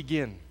we should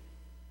begin.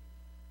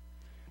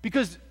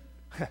 Because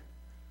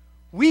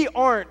we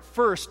aren't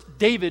first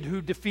David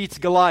who defeats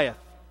Goliath.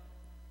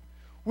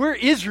 We're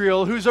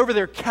Israel who's over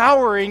there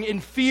cowering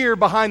in fear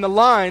behind the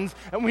lines,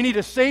 and we need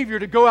a Savior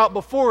to go out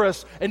before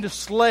us and to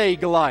slay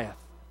Goliath.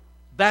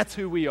 That's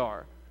who we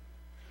are.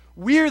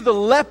 We're the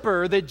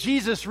leper that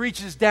Jesus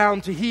reaches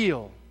down to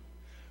heal.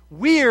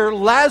 We're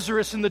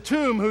Lazarus in the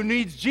tomb who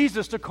needs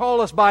Jesus to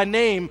call us by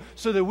name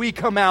so that we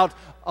come out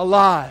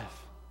alive.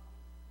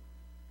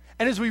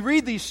 And as we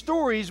read these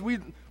stories, we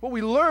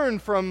will learn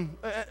from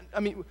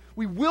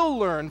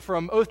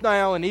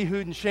Othniel and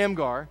Ehud and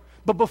Shamgar.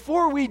 But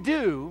before we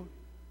do,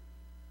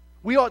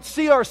 we ought to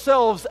see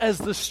ourselves as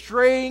the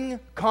straying,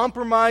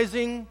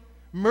 compromising,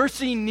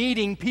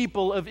 mercy-needing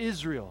people of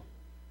Israel.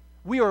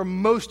 We are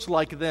most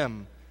like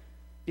them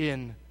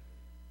in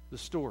the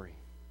story,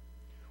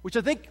 which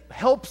I think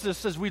helps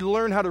us as we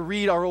learn how to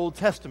read our Old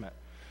Testament.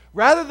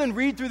 Rather than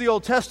read through the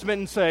Old Testament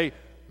and say,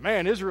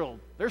 man, Israel,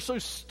 they're so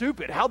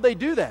stupid. How'd they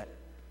do that?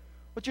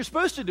 What you're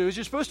supposed to do is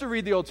you're supposed to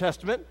read the Old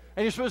Testament,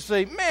 and you're supposed to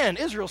say, man,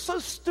 Israel's so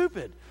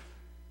stupid.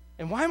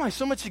 And why am I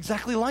so much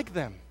exactly like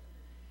them?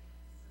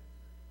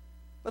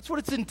 That's what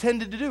it's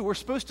intended to do. We're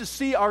supposed to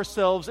see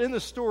ourselves in the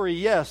story,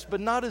 yes, but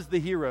not as the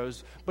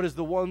heroes, but as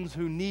the ones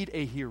who need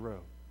a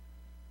hero,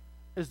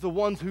 as the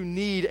ones who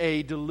need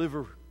a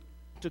deliverer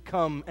to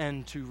come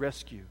and to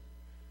rescue.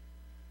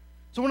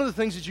 So one of the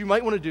things that you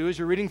might want to do as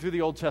you're reading through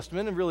the Old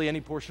Testament, and really any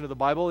portion of the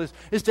Bible,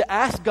 is to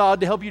ask God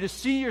to help you to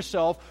see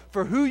yourself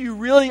for who you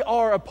really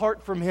are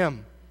apart from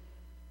Him.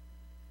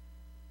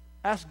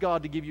 Ask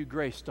God to give you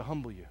grace to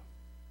humble you.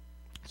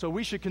 So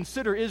we should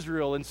consider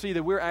Israel and see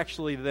that we're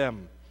actually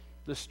them,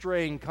 the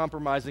straying,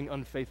 compromising,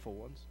 unfaithful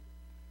ones.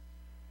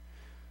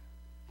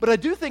 But I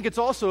do think it's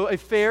also a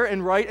fair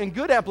and right and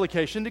good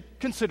application to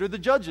consider the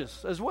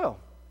judges as well.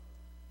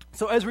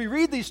 So as we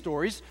read these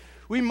stories,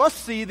 we must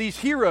see these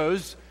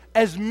heroes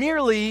as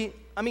merely,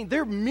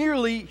 they're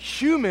merely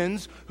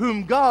humans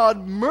whom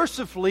God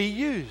mercifully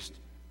used.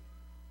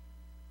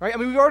 Right?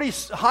 We've already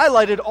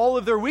highlighted all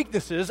of their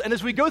weaknesses, and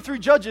as we go through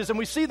Judges and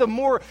we see the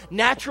more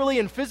naturally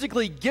and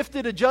physically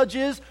gifted a judge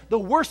is, the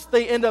worse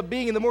they end up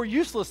being and the more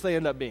useless they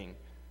end up being.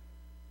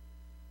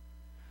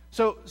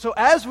 So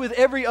as with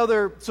every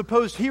other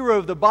supposed hero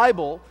of the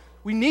Bible,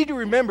 we need to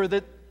remember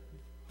that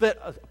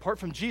apart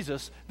from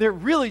Jesus, they're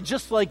really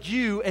just like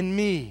you and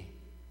me.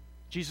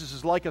 Jesus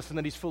is like us in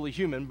that He's fully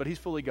human, but He's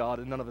fully God,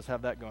 and none of us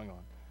have that going on.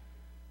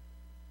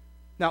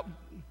 Now,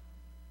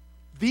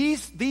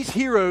 these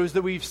heroes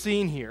that we've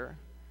seen here,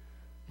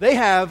 they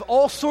have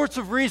all sorts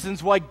of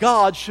reasons why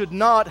God should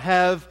not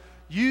have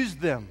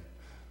used them.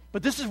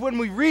 But this is when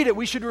we read it,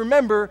 we should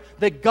remember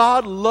that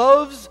God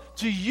loves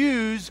to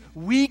use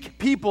weak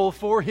people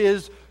for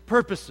His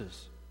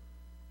purposes.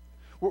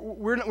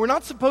 We're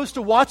not supposed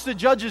to watch the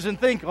Judges and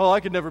think, oh,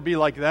 I could never be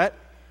like that.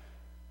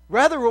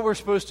 Rather, what we're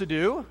supposed to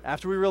do,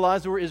 after we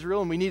realize that we're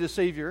Israel and we need a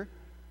Savior,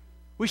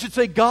 we should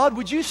say, God,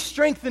 would you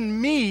strengthen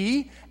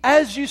me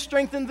as you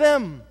strengthen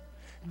them?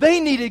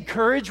 They needed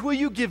courage. Will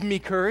you give me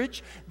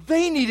courage?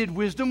 They needed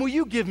wisdom. Will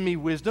you give me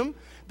wisdom?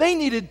 They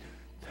needed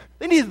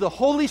the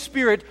Holy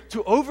Spirit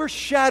to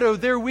overshadow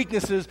their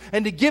weaknesses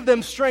and to give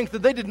them strength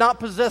that they did not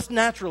possess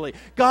naturally.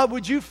 God,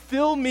 would you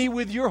fill me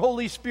with your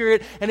Holy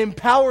Spirit and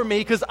empower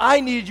me because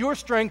I need your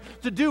strength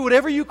to do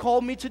whatever you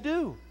called me to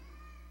do.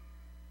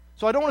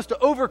 So I don't want us to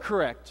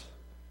overcorrect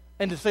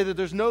and to say that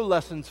there's no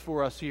lessons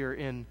for us here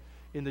in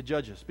the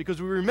Judges,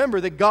 because we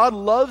remember that God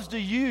loves to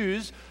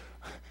use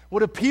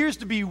what appears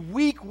to be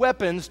weak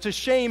weapons to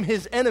shame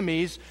His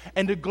enemies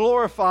and to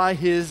glorify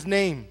His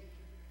name.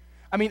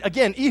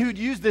 Again, Ehud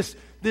used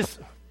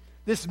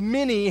this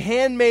mini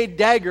handmade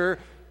dagger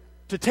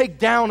to take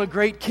down a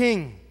great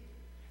king.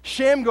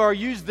 Shamgar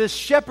used this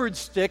shepherd's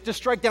stick to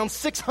strike down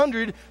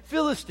 600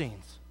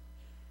 Philistines.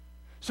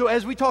 So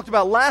as we talked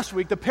about last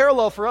week, the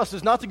parallel for us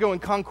is not to go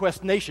and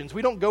conquest nations.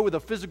 We don't go with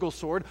a physical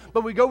sword,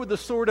 but we go with the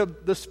sword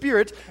of the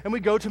Spirit, and we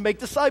go to make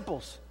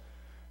disciples.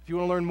 If you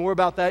want to learn more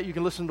about that, you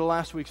can listen to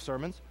last week's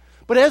sermons.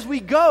 But as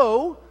we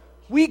go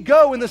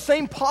in the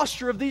same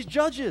posture of these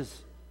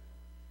judges.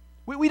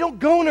 We don't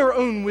go in our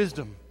own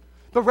wisdom,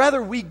 but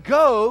rather we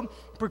go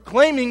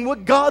proclaiming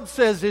what God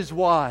says is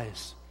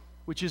wise,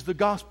 which is the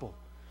gospel.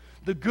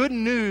 The good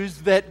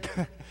news that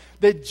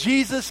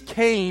Jesus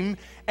came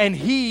and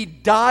He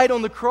died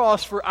on the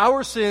cross for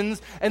our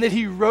sins, and that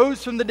He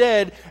rose from the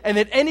dead, and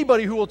that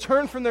anybody who will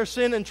turn from their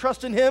sin and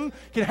trust in Him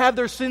can have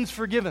their sins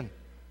forgiven.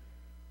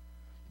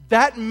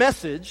 That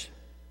message,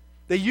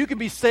 that you can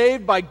be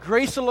saved by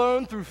grace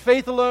alone, through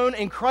faith alone,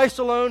 in Christ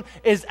alone,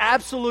 is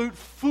absolute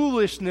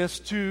foolishness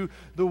to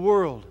the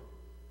world.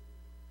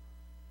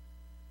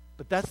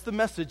 But that's the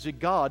message that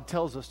God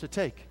tells us to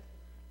take.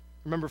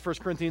 Remember 1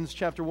 Corinthians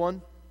chapter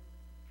 1?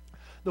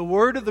 The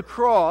word of the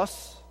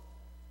cross,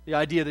 the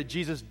idea that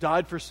Jesus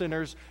died for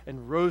sinners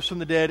and rose from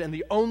the dead, and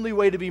the only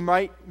way to be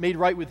made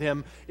right with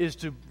Him is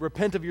to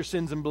repent of your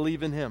sins and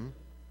believe in Him.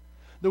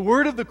 The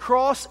word of the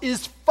cross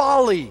is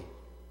folly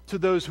to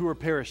those who are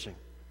perishing.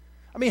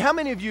 How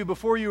many of you,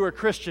 before you were a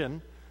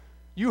Christian,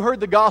 you heard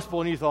the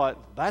gospel and you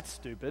thought, that's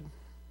stupid?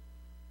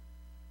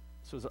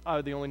 So is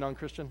I the only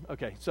non-Christian?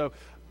 Okay, so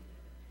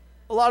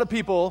a lot of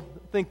people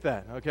think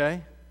that,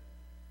 okay?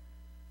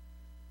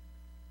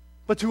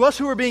 But to us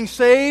who are being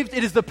saved,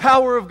 it is the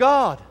power of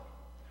God.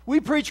 We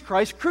preach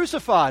Christ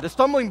crucified, a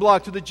stumbling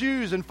block to the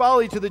Jews and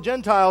folly to the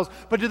Gentiles,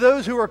 but to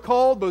those who are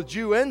called, both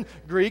Jew and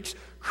Greeks,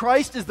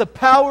 Christ is the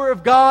power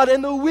of God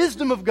and the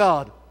wisdom of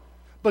God.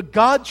 But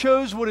God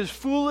chose what is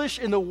foolish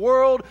in the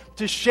world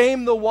to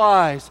shame the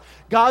wise.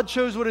 God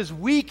chose what is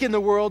weak in the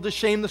world to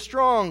shame the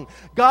strong.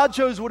 God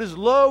chose what is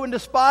low and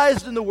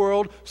despised in the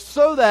world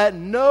so that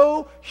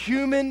no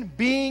human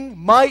being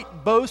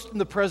might boast in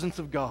the presence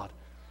of God.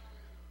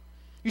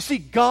 You see,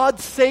 God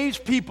saves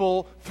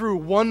people through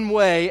one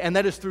way, and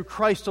that is through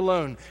Christ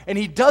alone. And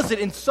He does it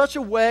in such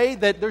a way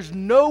that there's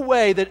no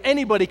way that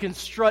anybody can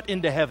strut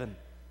into heaven.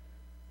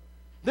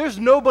 There's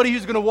nobody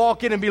who's going to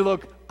walk in and be,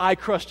 look, I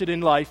crushed it in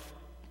life.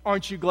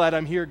 Aren't you glad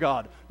I'm here,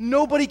 God?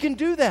 Nobody can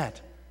do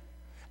that.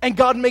 And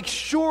God makes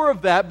sure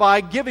of that by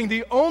giving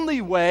the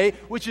only way,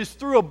 which is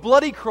through a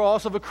bloody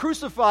cross of a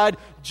crucified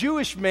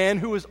Jewish man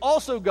who was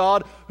also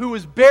God, who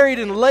was buried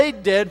and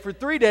laid dead for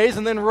 3 days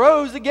and then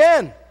rose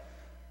again.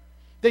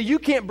 That you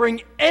can't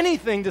bring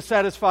anything to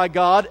satisfy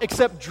God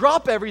except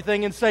drop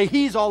everything and say,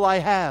 He's all I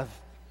have.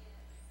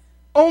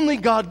 Only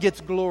God gets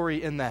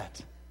glory in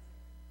that.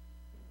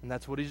 And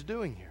that's what He's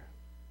doing here.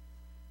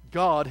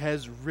 God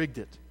has rigged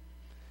it.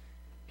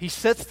 He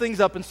sets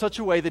things up in such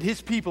a way that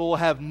His people will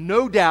have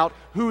no doubt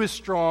who is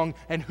strong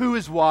and who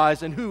is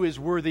wise and who is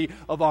worthy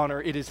of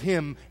honor. It is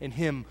Him and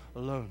Him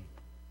alone.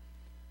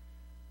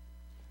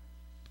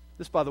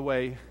 This, by the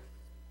way,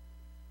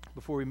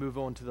 before we move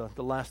on to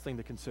the last thing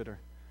to consider,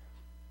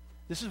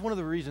 this is one of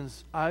the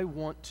reasons I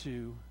want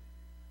to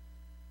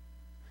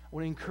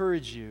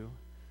encourage you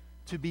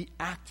to be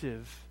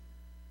active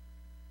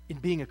in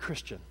being a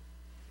Christian.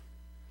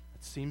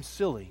 That seems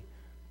silly,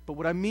 but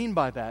what I mean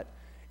by that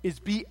is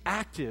be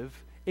active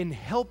in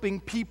helping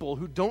people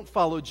who don't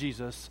follow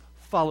Jesus.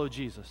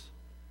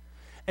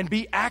 And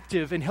be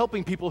active in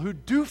helping people who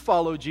do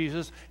follow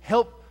Jesus,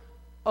 help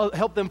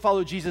them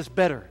follow Jesus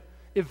better.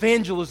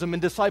 Evangelism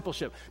and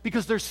discipleship.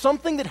 Because there's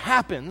something that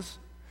happens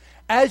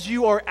as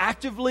you are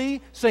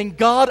actively saying,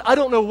 God, I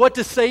don't know what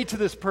to say to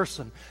this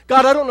person.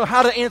 God, I don't know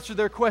how to answer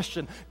their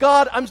question.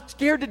 God, I'm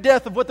scared to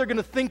death of what they're going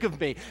to think of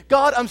me.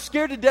 God, I'm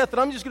scared to death that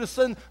I'm going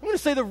to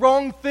say the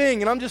wrong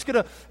thing, and I'm just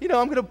going to,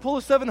 I'm going to pull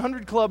a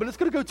 700 club, and it's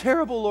going to go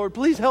terrible, Lord.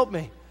 Please help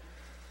me.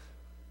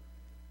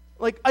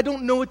 Like, I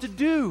don't know what to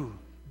do.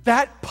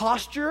 That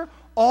posture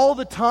all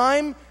the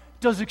time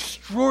does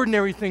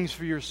extraordinary things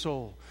for your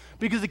soul.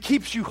 Because it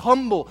keeps you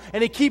humble,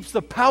 and it keeps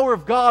the power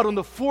of God on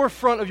the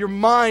forefront of your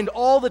mind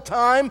all the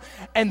time.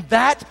 And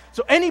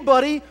so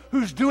anybody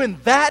who's doing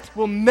that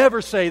will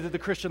never say that the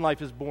Christian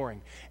life is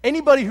boring.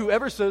 Anybody who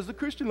ever says the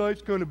Christian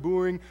life's kind of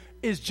boring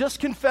is just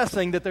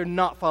confessing that they're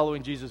not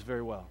following Jesus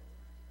very well.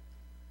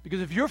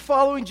 Because if you're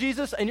following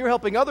Jesus and you're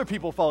helping other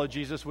people follow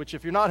Jesus, which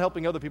if you're not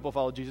helping other people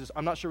follow Jesus,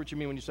 I'm not sure what you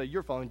mean when you say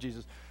you're following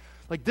Jesus.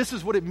 Like, this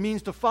is what it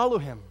means to follow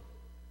Him.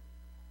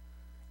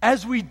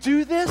 As we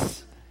do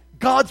this,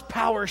 God's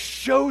power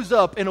shows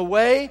up in a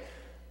way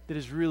that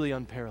is really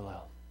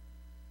unparalleled.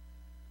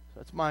 So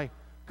that's my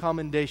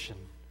commendation,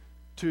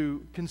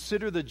 to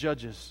consider the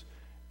judges,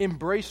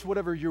 embrace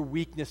whatever your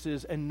weakness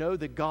is, and know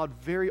that God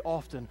very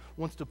often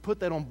wants to put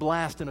that on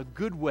blast in a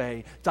good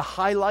way to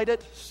highlight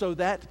it so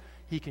that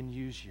He can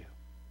use you.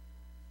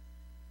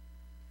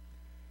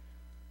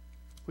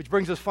 Which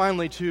brings us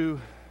finally to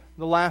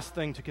the last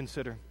thing to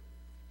consider.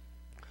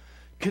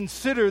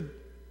 Consider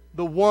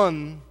the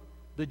one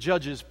the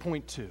judges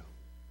point to.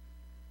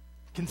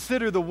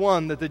 Consider the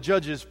one that the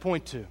judges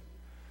point to.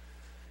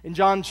 In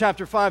John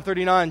chapter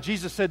 5:39,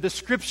 Jesus said, "The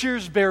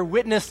Scriptures bear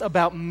witness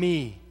about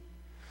me."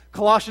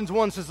 Colossians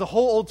 1 says the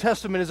whole Old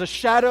Testament is a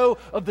shadow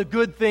of the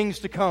good things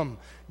to come.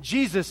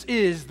 Jesus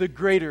is the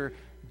greater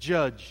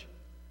judge.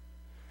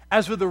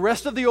 As with the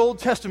rest of the Old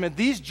Testament,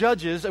 these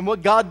judges and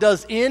what God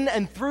does in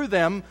and through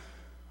them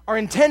are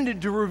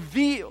intended to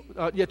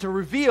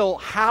reveal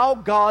how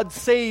God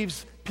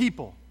saves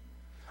people.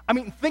 I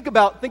mean, think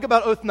about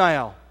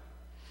Othniel.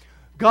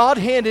 God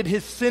handed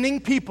His sinning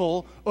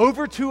people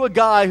over to a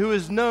guy who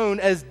is known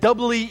as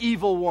doubly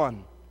evil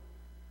one.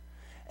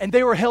 And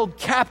they were held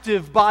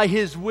captive by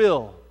his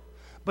will.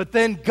 But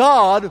then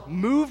God,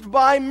 moved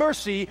by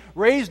mercy,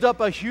 raised up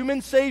a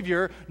human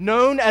Savior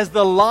known as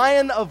the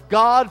Lion of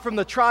God from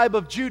the tribe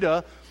of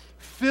Judah,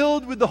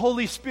 filled with the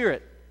Holy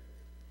Spirit.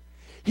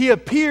 He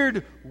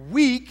appeared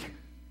weak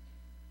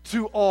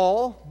to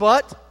all,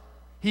 but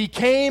He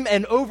came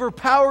and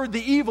overpowered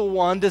the evil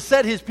one to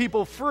set His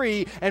people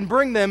free and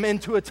bring them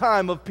into a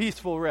time of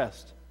peaceful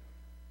rest.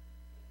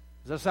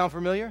 Does that sound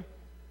familiar?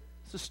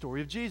 It's the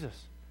story of Jesus.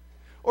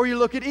 Or you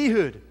look at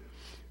Ehud.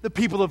 The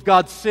people of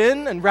God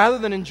sin, and rather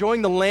than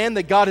enjoying the land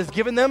that God has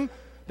given them,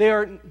 they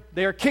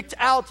are kicked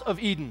out of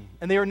Eden,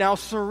 and they are now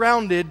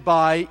surrounded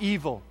by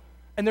evil,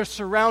 and they're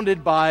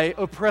surrounded by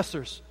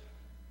oppressors.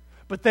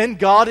 But then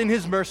God, in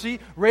His mercy,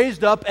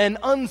 raised up an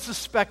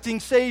unsuspecting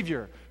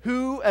Savior,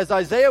 who, as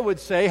Isaiah would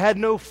say, had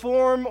no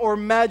form or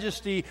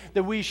majesty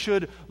that we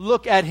should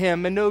look at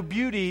Him, and no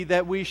beauty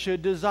that we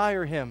should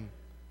desire Him.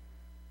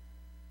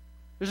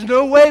 There's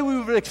no way we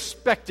would have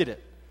expected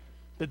it.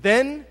 But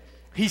then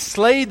He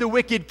slayed the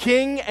wicked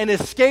king and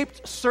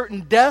escaped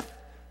certain death.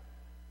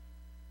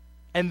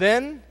 And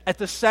then, at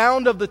the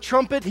sound of the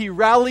trumpet, He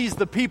rallies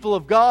the people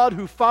of God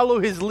who follow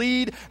His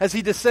lead as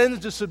He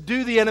descends to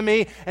subdue the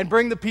enemy and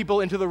bring the people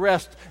into the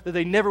rest that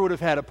they never would have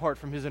had apart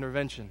from His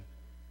intervention.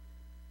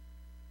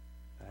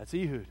 That's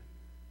Ehud.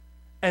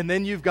 And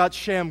then you've got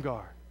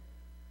Shamgar.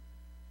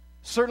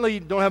 Certainly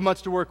don't have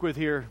much to work with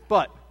here,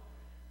 but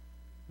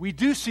we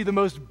do see the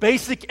most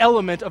basic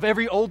element of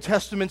every Old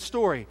Testament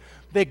story,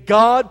 that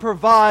God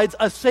provides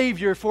a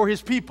Savior for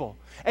His people.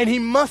 And He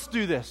must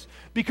do this,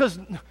 because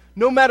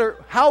no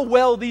matter how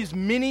well these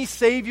mini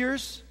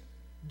Saviors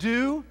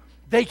do,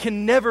 they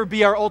can never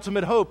be our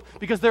ultimate hope,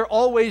 because they're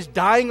always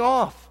dying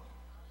off.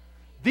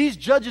 These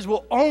judges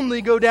will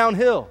only go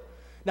downhill.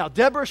 Now,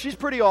 Deborah, she's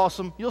pretty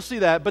awesome. You'll see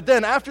that. But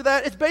then after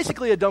that, it's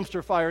basically a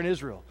dumpster fire in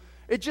Israel.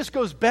 It just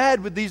goes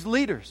bad with these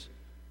leaders.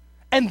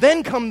 And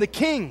then come the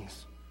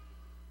kings.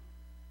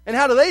 And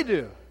how do they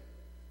do?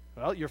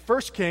 Well, your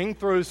first king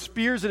throws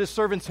spears at his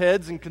servants'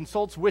 heads and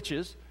consults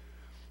witches.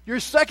 Your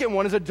second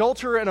one is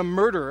adulterer and a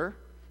murderer.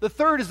 The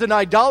third is an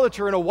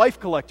idolater and a wife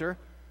collector.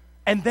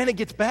 And then it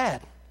gets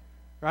bad,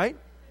 right?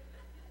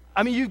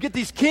 I mean, you get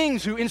these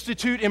kings who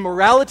institute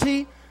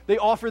immorality. They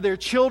offer their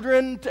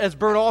children as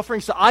burnt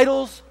offerings to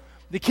idols.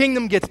 The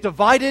kingdom gets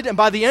divided, and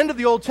by the end of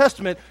the Old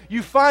Testament,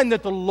 you find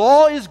that the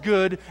law is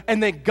good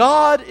and that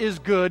God is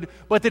good,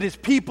 but that his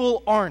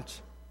people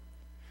aren't.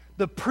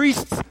 The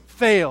priests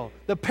fail.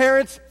 The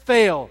parents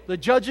fail. The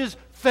judges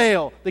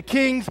fail. The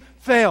kings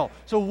fail.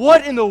 So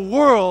what in the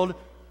world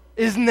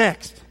is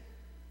next?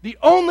 The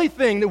only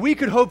thing that we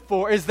could hope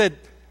for is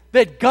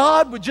that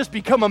God would just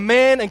become a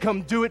man and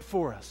come do it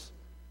for us.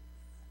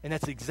 And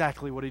that's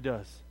exactly what he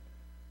does.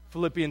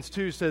 Philippians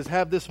 2 says,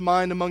 "Have this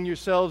mind among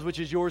yourselves, which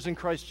is yours in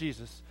Christ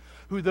Jesus,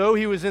 who though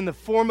he was in the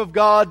form of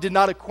God, did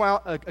not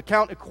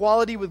account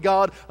equality with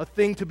God a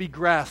thing to be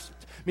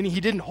grasped," meaning he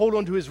didn't hold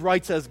on to his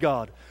rights as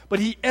God, but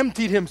he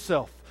emptied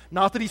himself.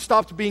 Not that he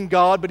stopped being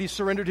God, but he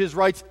surrendered his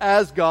rights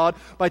as God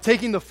by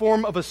taking the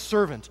form of a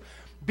servant,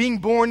 being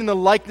born in the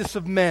likeness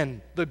of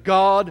men, the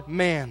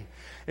God-man.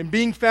 And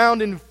being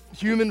found in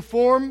human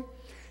form,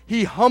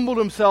 he humbled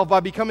himself by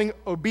becoming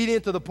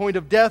obedient to the point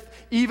of death,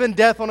 even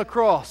death on a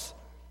cross.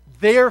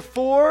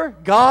 Therefore,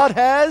 God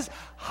has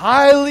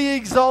highly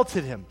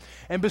exalted him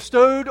and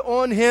bestowed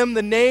on him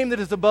the name that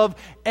is above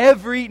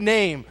every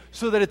name,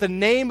 so that at the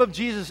name of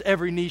Jesus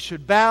every knee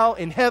should bow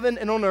in heaven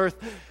and on earth,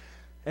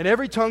 and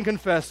every tongue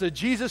confess that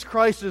Jesus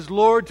Christ is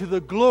Lord, to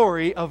the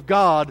glory of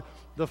God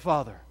the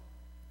Father.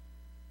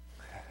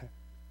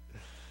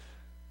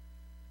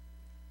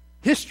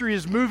 History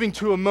is moving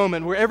to a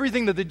moment where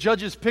everything that the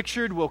judges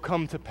pictured will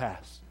come to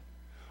pass.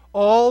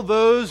 All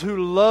those who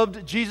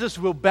loved Jesus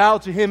will bow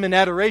to him in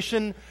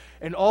adoration,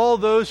 and all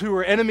those who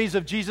were enemies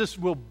of Jesus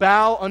will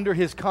bow under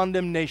his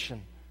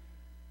condemnation.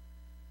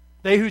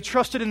 They who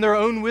trusted in their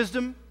own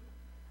wisdom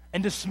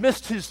and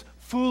dismissed his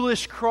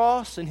foolish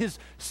cross and his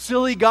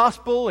silly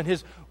gospel and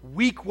his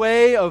weak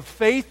way of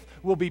faith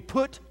will be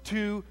put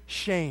to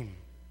shame.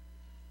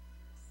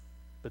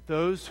 But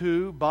those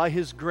who, by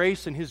his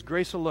grace and his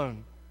grace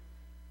alone,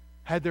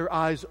 had their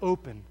eyes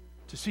open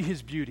to see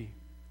his beauty,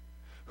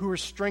 who were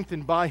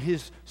strengthened by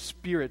his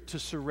Spirit to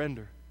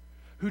surrender,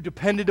 who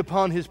depended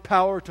upon his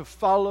power to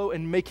follow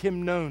and make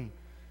him known,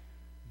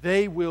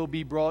 they will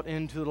be brought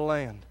into the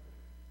land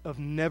of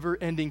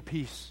never-ending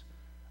peace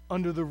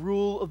under the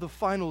rule of the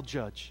final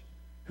judge,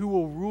 who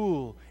will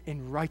rule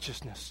in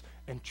righteousness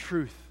and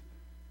truth,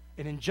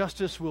 and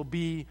injustice will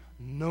be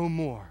no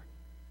more.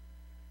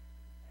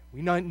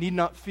 We need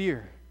not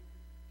fear,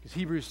 because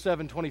Hebrews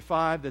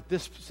 7:25 that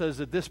this says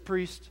that this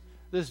priest,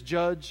 this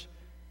judge,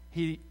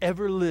 he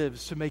ever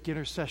lives to make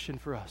intercession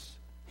for us.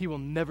 He will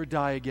never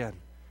die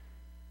again.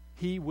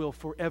 He will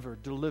forever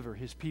deliver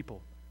his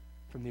people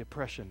from the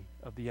oppression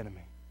of the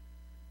enemy.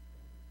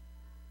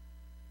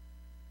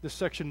 This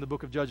section of the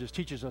book of Judges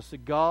teaches us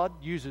that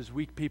God uses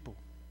weak people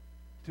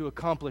to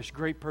accomplish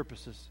great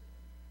purposes,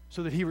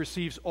 so that he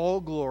receives all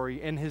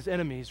glory and his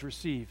enemies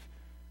receive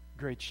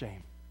great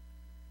shame.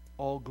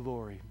 All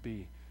glory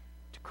be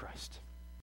to Christ.